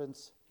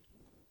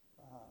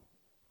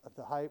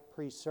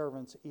priest's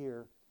servant's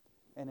ear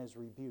and is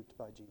rebuked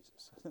by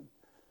Jesus.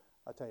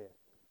 I'll tell you,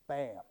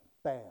 bam,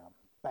 bam,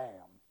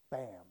 bam,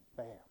 bam,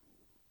 bam.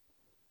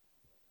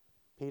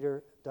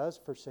 Peter does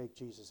forsake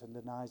Jesus and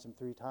denies him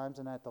 3 times,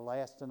 and at the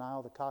last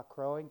denial, the cock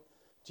crowing,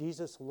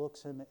 Jesus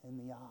looks him in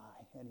the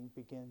eye and he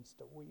begins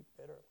to weep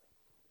bitterly.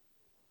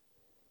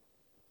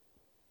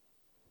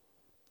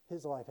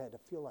 His life had to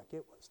feel like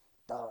it was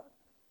done.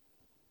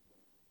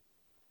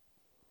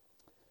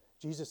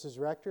 Jesus is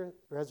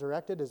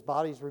resurrected, his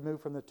body is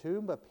removed from the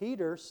tomb, but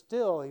Peter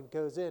still, he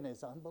goes in,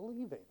 is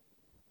unbelieving.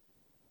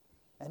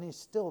 And he's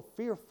still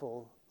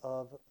fearful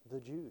of the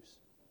Jews.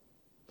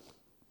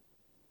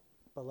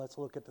 But let's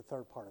look at the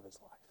third part of his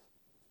life.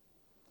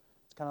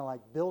 It's kind of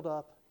like build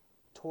up,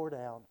 tore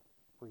down,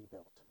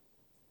 rebuilt.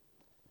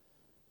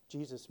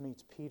 Jesus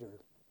meets Peter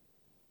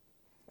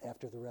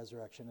after the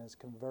resurrection and is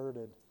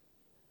converted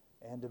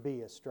and to be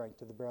a strength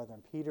to the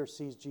brethren. Peter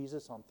sees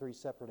Jesus on 3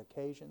 separate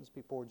occasions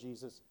before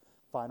Jesus'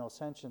 final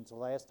ascension. The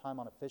last time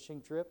on a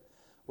fishing trip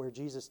where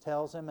Jesus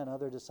tells him and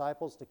other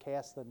disciples to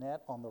cast the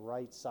net on the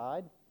right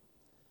side.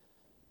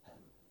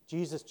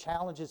 Jesus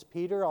challenges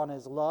Peter on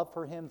his love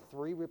for him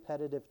 3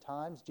 repetitive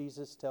times.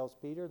 Jesus tells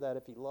Peter that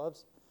if he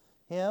loves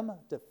him,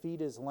 to feed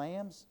his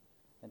lambs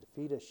and to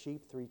feed his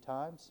sheep 3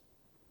 times.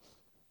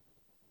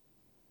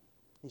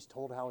 He's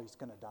told how he's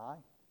going to die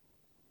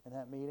in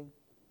that meeting.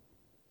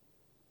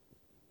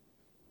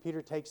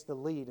 Peter takes the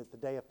lead at the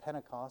day of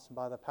Pentecost and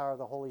by the power of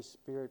the Holy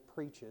Spirit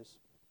preaches.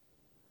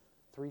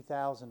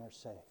 3,000 are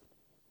saved.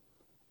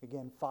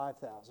 Again,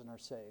 5,000 are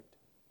saved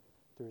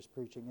through his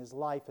preaching. His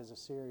life is a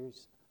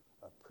series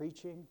of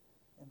preaching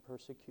and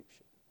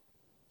persecution,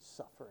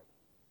 suffering,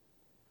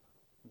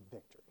 and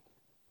victory.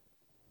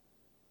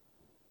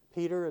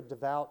 Peter, a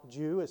devout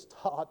Jew, is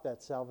taught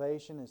that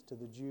salvation is to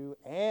the Jew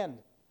and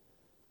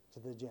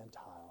to the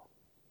Gentile,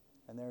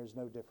 and there is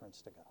no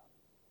difference to God.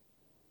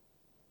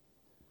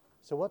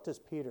 So what does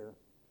Peter,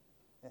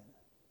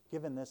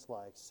 given this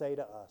life, say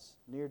to us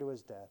near to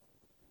his death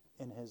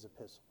in his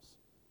epistles?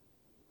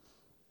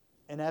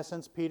 In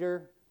essence,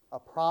 Peter, a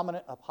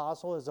prominent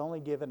apostle, is only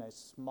given a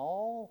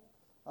small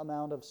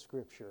amount of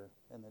Scripture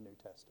in the New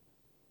Testament.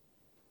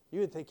 You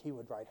would think he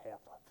would write half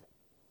of it,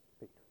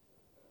 Peter.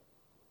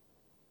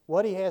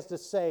 What he has to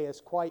say is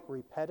quite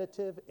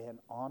repetitive and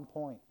on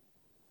point.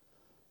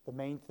 The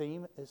main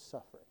theme is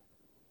suffering.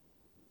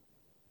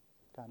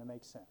 Kind of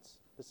makes sense.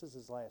 This is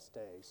his last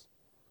days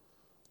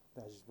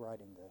that he's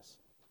writing this.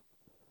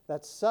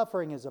 That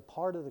suffering is a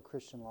part of the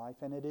Christian life,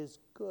 and it is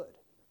good.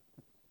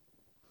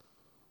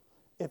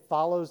 It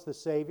follows the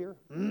Savior.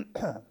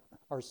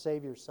 Our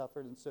Savior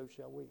suffered, and so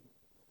shall we.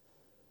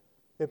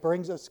 It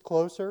brings us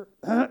closer,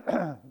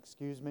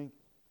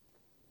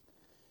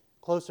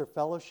 closer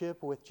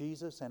fellowship with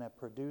Jesus, and it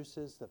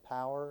produces the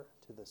power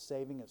to the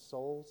saving of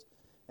souls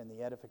and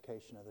the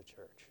edification of the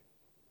church.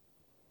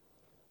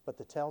 But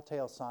the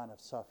telltale sign of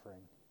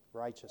suffering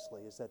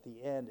righteously is that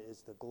the end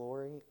is the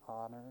glory,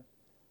 honor,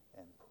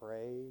 and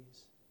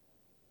praise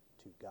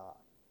to God.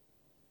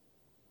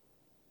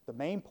 The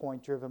main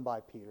point driven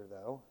by Peter,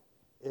 though,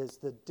 is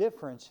the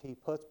difference he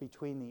puts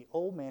between the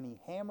old man. He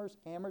hammers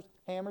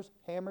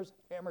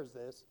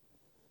this,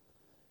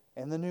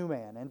 and the new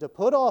man. And to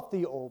put off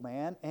the old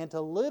man and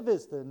to live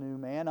as the new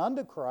man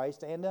unto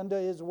Christ and unto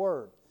his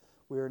word.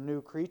 We are a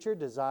new creature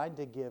designed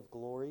to give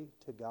glory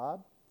to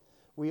God.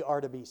 We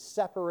are to be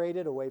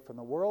separated away from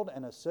the world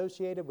and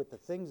associated with the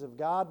things of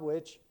God,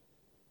 which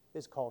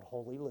is called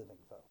holy living,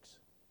 folks.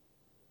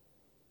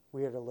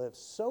 We are to live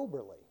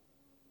soberly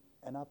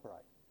and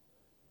upright.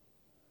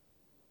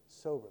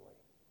 Soberly.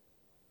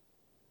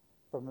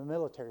 From a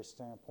military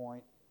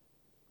standpoint,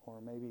 or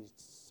maybe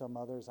some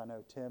others, I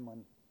know Tim,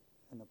 when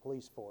in the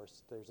police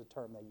force, there's a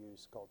term they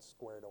use called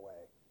squared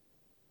away.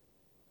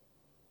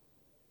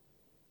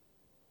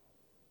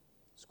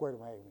 Squared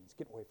away means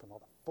get away from all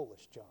the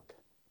foolish junk.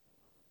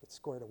 Get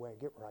squared away,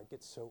 get right,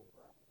 get sober.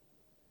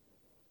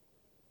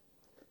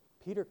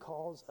 Peter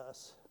calls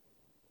us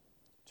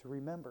to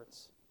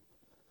remembrance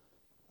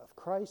of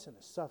Christ and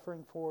His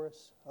suffering for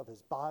us, of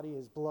His body,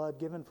 His blood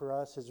given for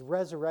us, His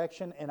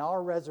resurrection, and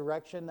our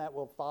resurrection that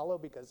will follow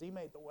because He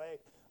made the way.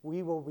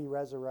 We will be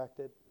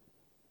resurrected.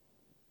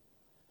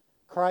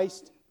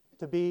 Christ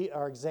to be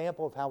our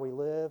example of how we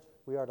live.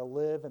 We are to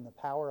live in the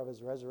power of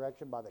His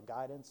resurrection by the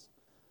guidance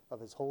of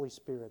His Holy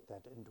Spirit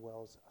that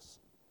indwells us.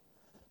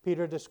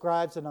 Peter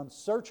describes an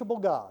unsearchable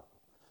God,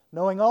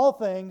 knowing all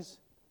things,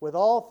 with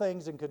all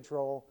things in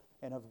control,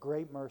 and of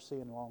great mercy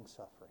and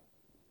long-suffering.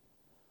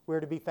 We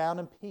are to be found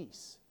in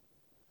peace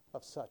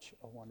of such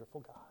a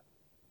wonderful God.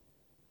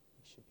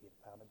 We should be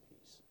found in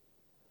peace.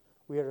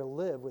 We are to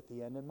live with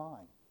the end in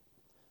mind.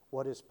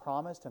 What is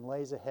promised and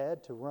lays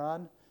ahead to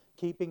run,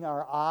 keeping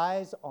our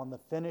eyes on the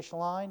finish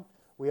line.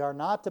 We are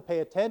not to pay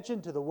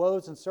attention to the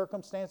woes and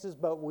circumstances,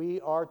 but we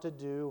are to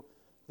do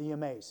the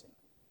amazing.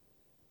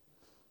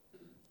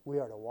 We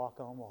are to walk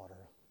on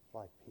water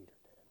like Peter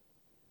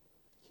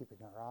did, keeping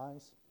our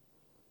eyes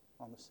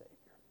on the Savior.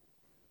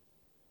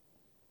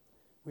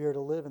 We are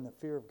to live in the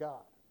fear of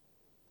God.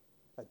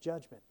 A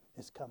judgment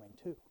is coming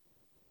too.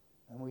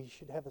 And we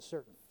should have a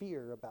certain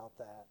fear about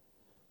that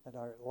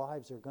our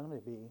lives are going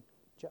to be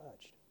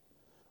judged.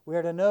 We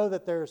are to know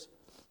that there's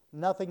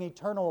nothing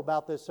eternal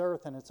about this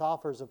earth and its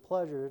offers of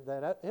pleasure,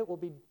 that it will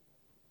be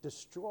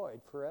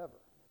destroyed forever.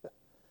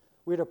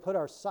 We are to put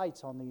our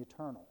sights on the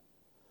eternal.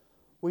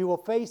 We will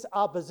face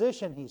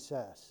opposition, he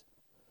says.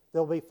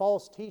 There will be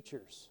false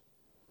teachers,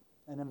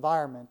 an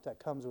environment that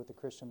comes with the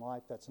Christian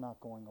life that's not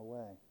going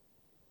away.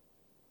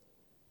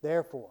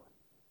 Therefore,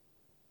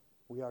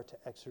 we are to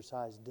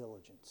exercise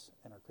diligence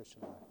in our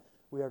Christian life.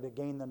 We are to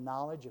gain the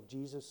knowledge of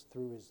Jesus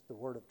through the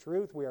word of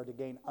truth. We are to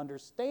gain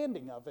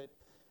understanding of it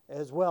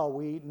as well.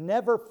 We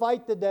never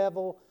fight the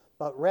devil,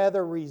 but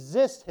rather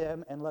resist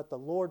him and let the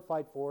Lord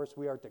fight for us.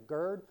 We are to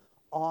gird,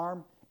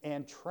 arm,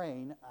 and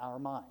train our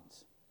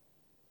minds.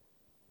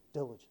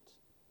 Diligence.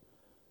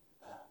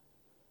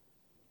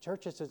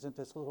 Churches isn't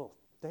this little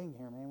thing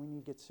here, man. We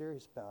need to get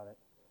serious about it.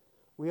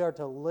 We are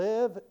to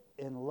live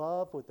in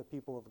love with the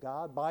people of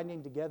God,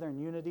 binding together in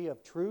unity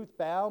of truth,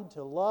 bound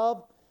to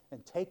love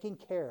and taking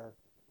care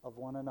of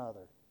one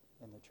another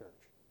in the church.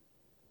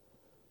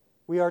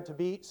 We are to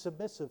be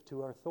submissive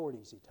to our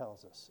authorities, he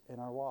tells us, in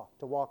our walk,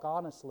 to walk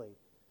honestly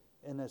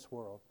in this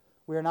world.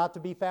 We are not to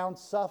be found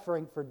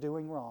suffering for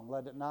doing wrong.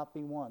 Let it not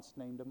be once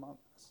named among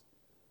us,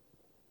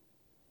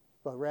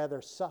 but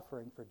rather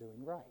suffering for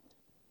doing right.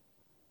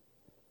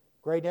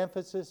 Great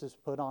emphasis is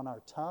put on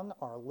our tongue,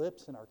 our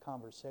lips, and our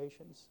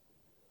conversations.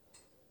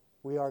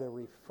 We are to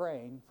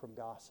refrain from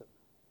gossip.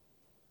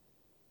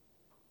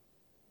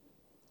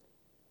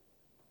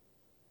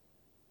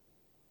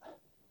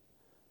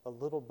 A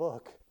little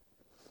book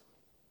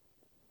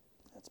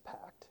that's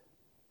packed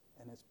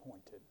and it's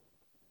pointed.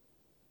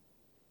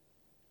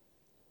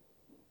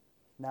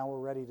 Now we're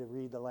ready to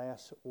read the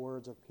last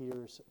words of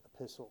Peter's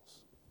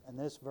epistles. And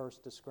this verse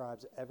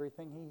describes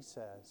everything he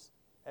says,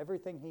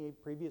 everything he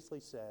previously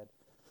said,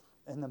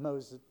 in the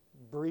most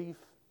brief,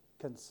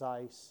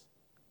 concise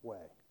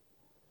way.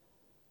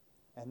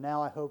 And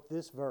now I hope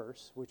this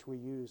verse, which we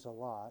use a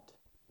lot,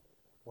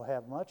 will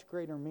have much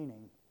greater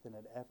meaning than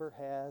it ever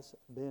has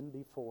been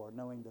before,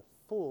 knowing the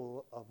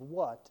full of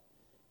what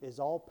is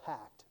all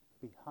packed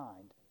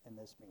behind in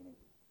this meaning.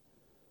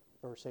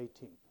 Verse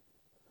 18.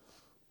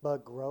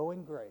 But grow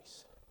in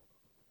grace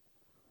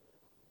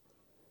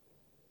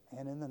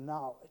and in the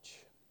knowledge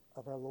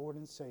of our Lord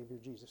and Savior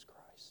Jesus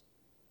Christ.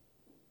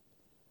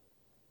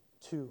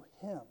 To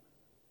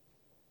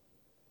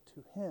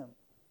Him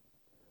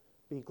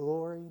be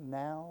glory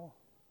now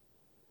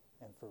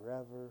and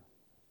forever.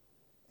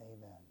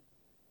 Amen.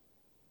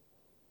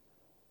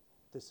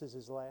 This is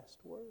his last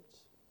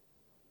words.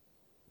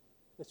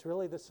 It's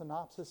really the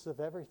synopsis of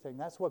everything.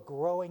 That's what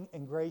growing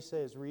in grace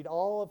is. Read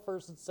all of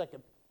 1st and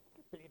 2nd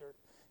Peter.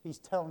 He's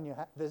telling you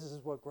this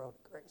is what growing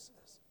in grace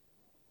is.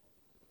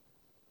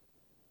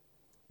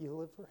 You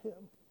live for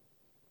Him,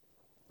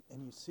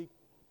 and you seek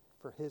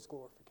for His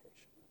glorification.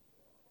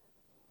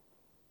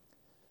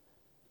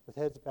 With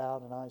heads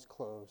bowed and eyes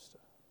closed,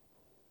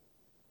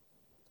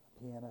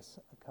 pianists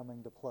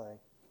coming to play.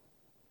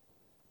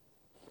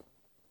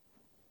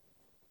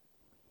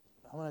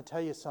 I want to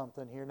tell you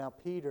something here. Now,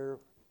 Peter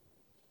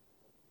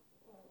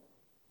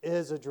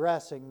is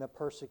addressing the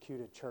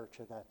persecuted church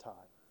at that time.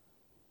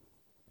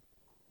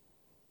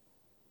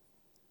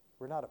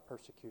 We're not a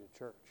persecuted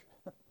church.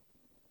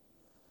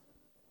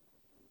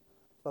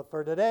 But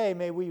for today,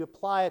 may we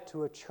apply it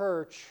to a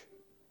church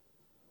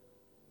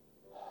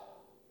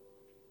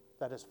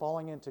that is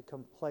falling into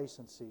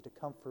complacency, to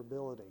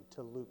comfortability,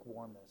 to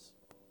lukewarmness.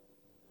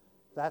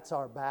 That's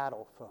our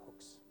battle,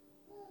 folks.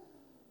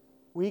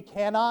 We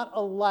cannot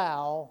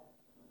allow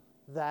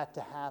that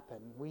to happen.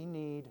 We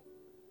need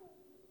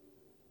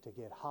to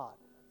get hot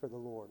for the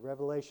Lord.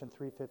 Revelation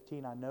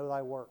 3:15, I know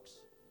thy works,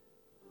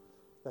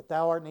 that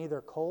thou art neither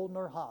cold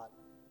nor hot.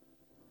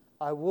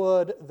 I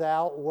would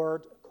thou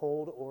wert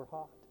cold or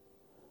hot.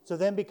 So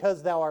then,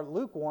 because thou art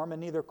lukewarm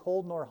and neither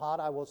cold nor hot,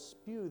 I will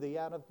spew thee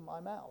out of my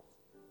mouth.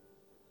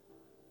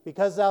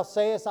 Because thou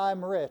sayest, I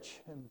am rich.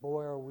 And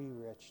boy, are we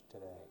rich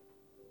today.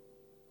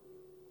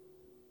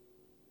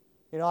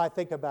 You know, I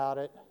think about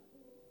it.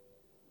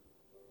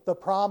 The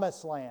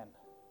promised land.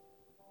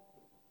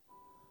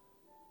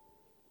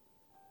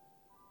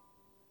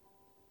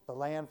 The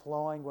land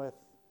flowing with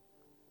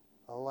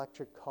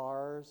electric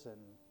cars and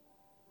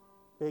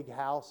big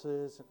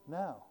houses.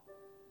 No.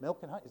 Milk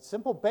and honey.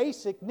 Simple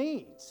basic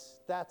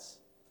needs. That's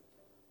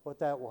what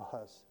that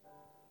was.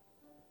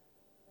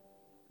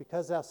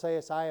 Because thou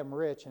sayest, I am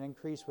rich, and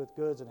increase with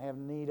goods, and have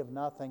need of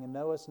nothing, and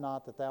knowest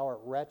not that thou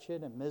art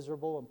wretched, and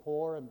miserable, and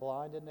poor, and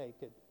blind, and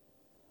naked.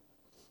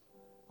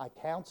 I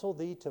counsel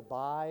thee to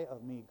buy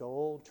of me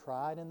gold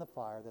tried in the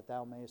fire, that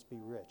thou mayest be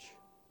rich.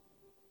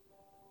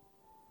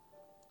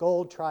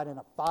 Gold tried in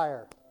a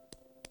fire.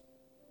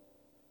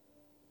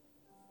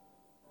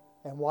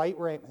 And white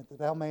raiment, that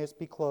thou mayest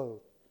be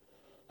clothed,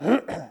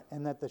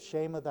 and that the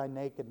shame of thy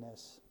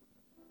nakedness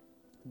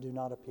do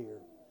not appear.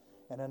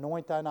 And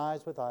anoint thine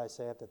eyes with eye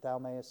salve, that thou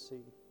mayest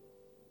see.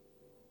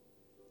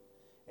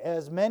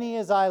 As many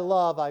as I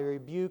love, I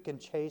rebuke and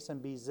chasten.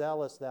 Be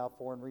zealous, thou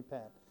for, and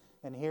repent.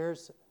 And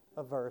here's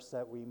a verse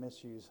that we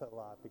misuse a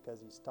lot, because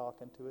he's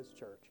talking to his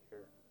church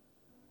here.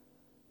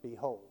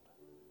 Behold,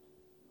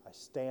 I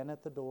stand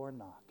at the door and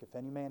knock. If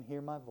any man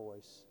hear my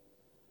voice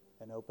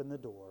and open the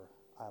door,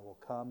 I will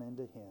come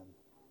into him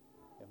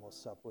and will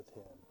sup with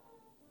him,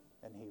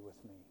 and he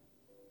with me.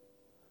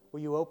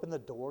 Will you open the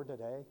door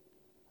today?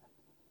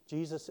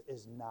 Jesus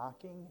is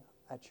knocking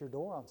at your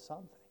door on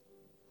something.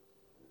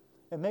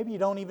 And maybe you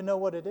don't even know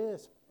what it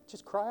is.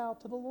 Just cry out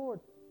to the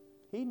Lord.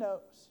 He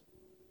knows.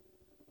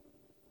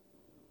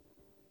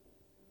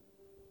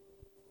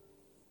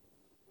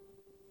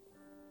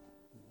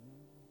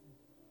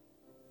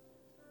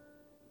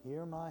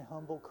 Hear my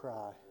humble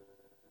cry.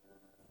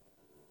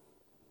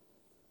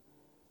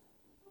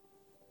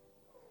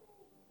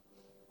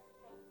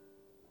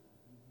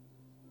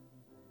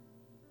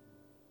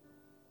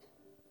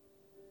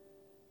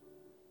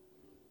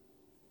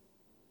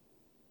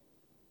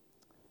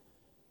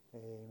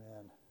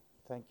 Amen.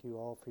 Thank you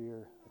all for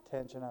your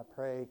attention. I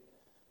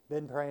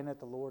been praying that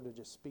the Lord would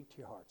just speak to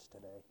your hearts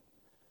today.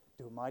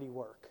 Do a mighty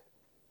work.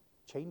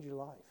 Change your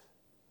life.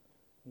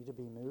 You need to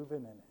be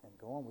moving and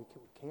going. We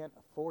can't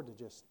afford to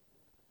just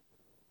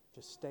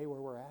stay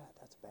where we're at.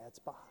 That's a bad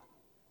spot.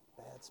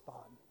 Bad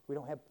spot. We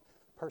don't have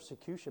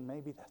persecution.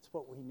 Maybe that's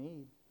what we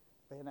need.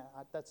 Man,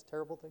 that's a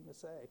terrible thing to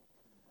say.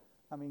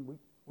 I mean,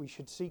 we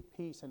should seek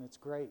peace, and it's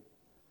great.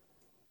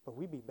 But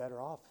we'd be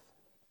better off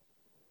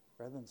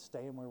rather than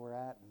staying where we're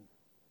at and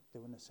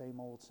doing the same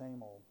old.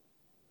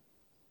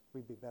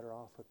 We'd be better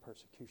off with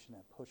persecution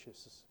that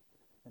pushes us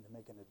into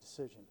making a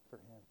decision for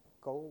Him.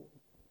 Gold,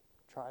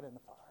 tried in the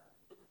fire.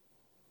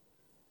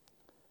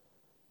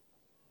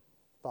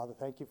 Father,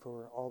 thank you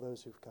for all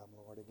those who've come,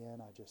 Lord.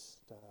 Again, I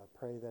just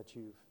pray that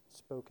you've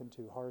spoken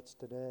to hearts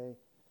today,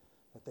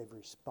 that they've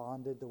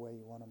responded the way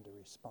you want them to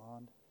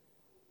respond,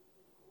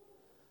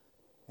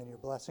 and your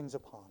blessings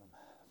upon them.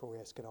 For we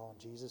ask it all in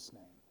Jesus'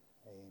 name.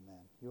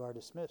 Amen. You are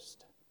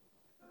dismissed.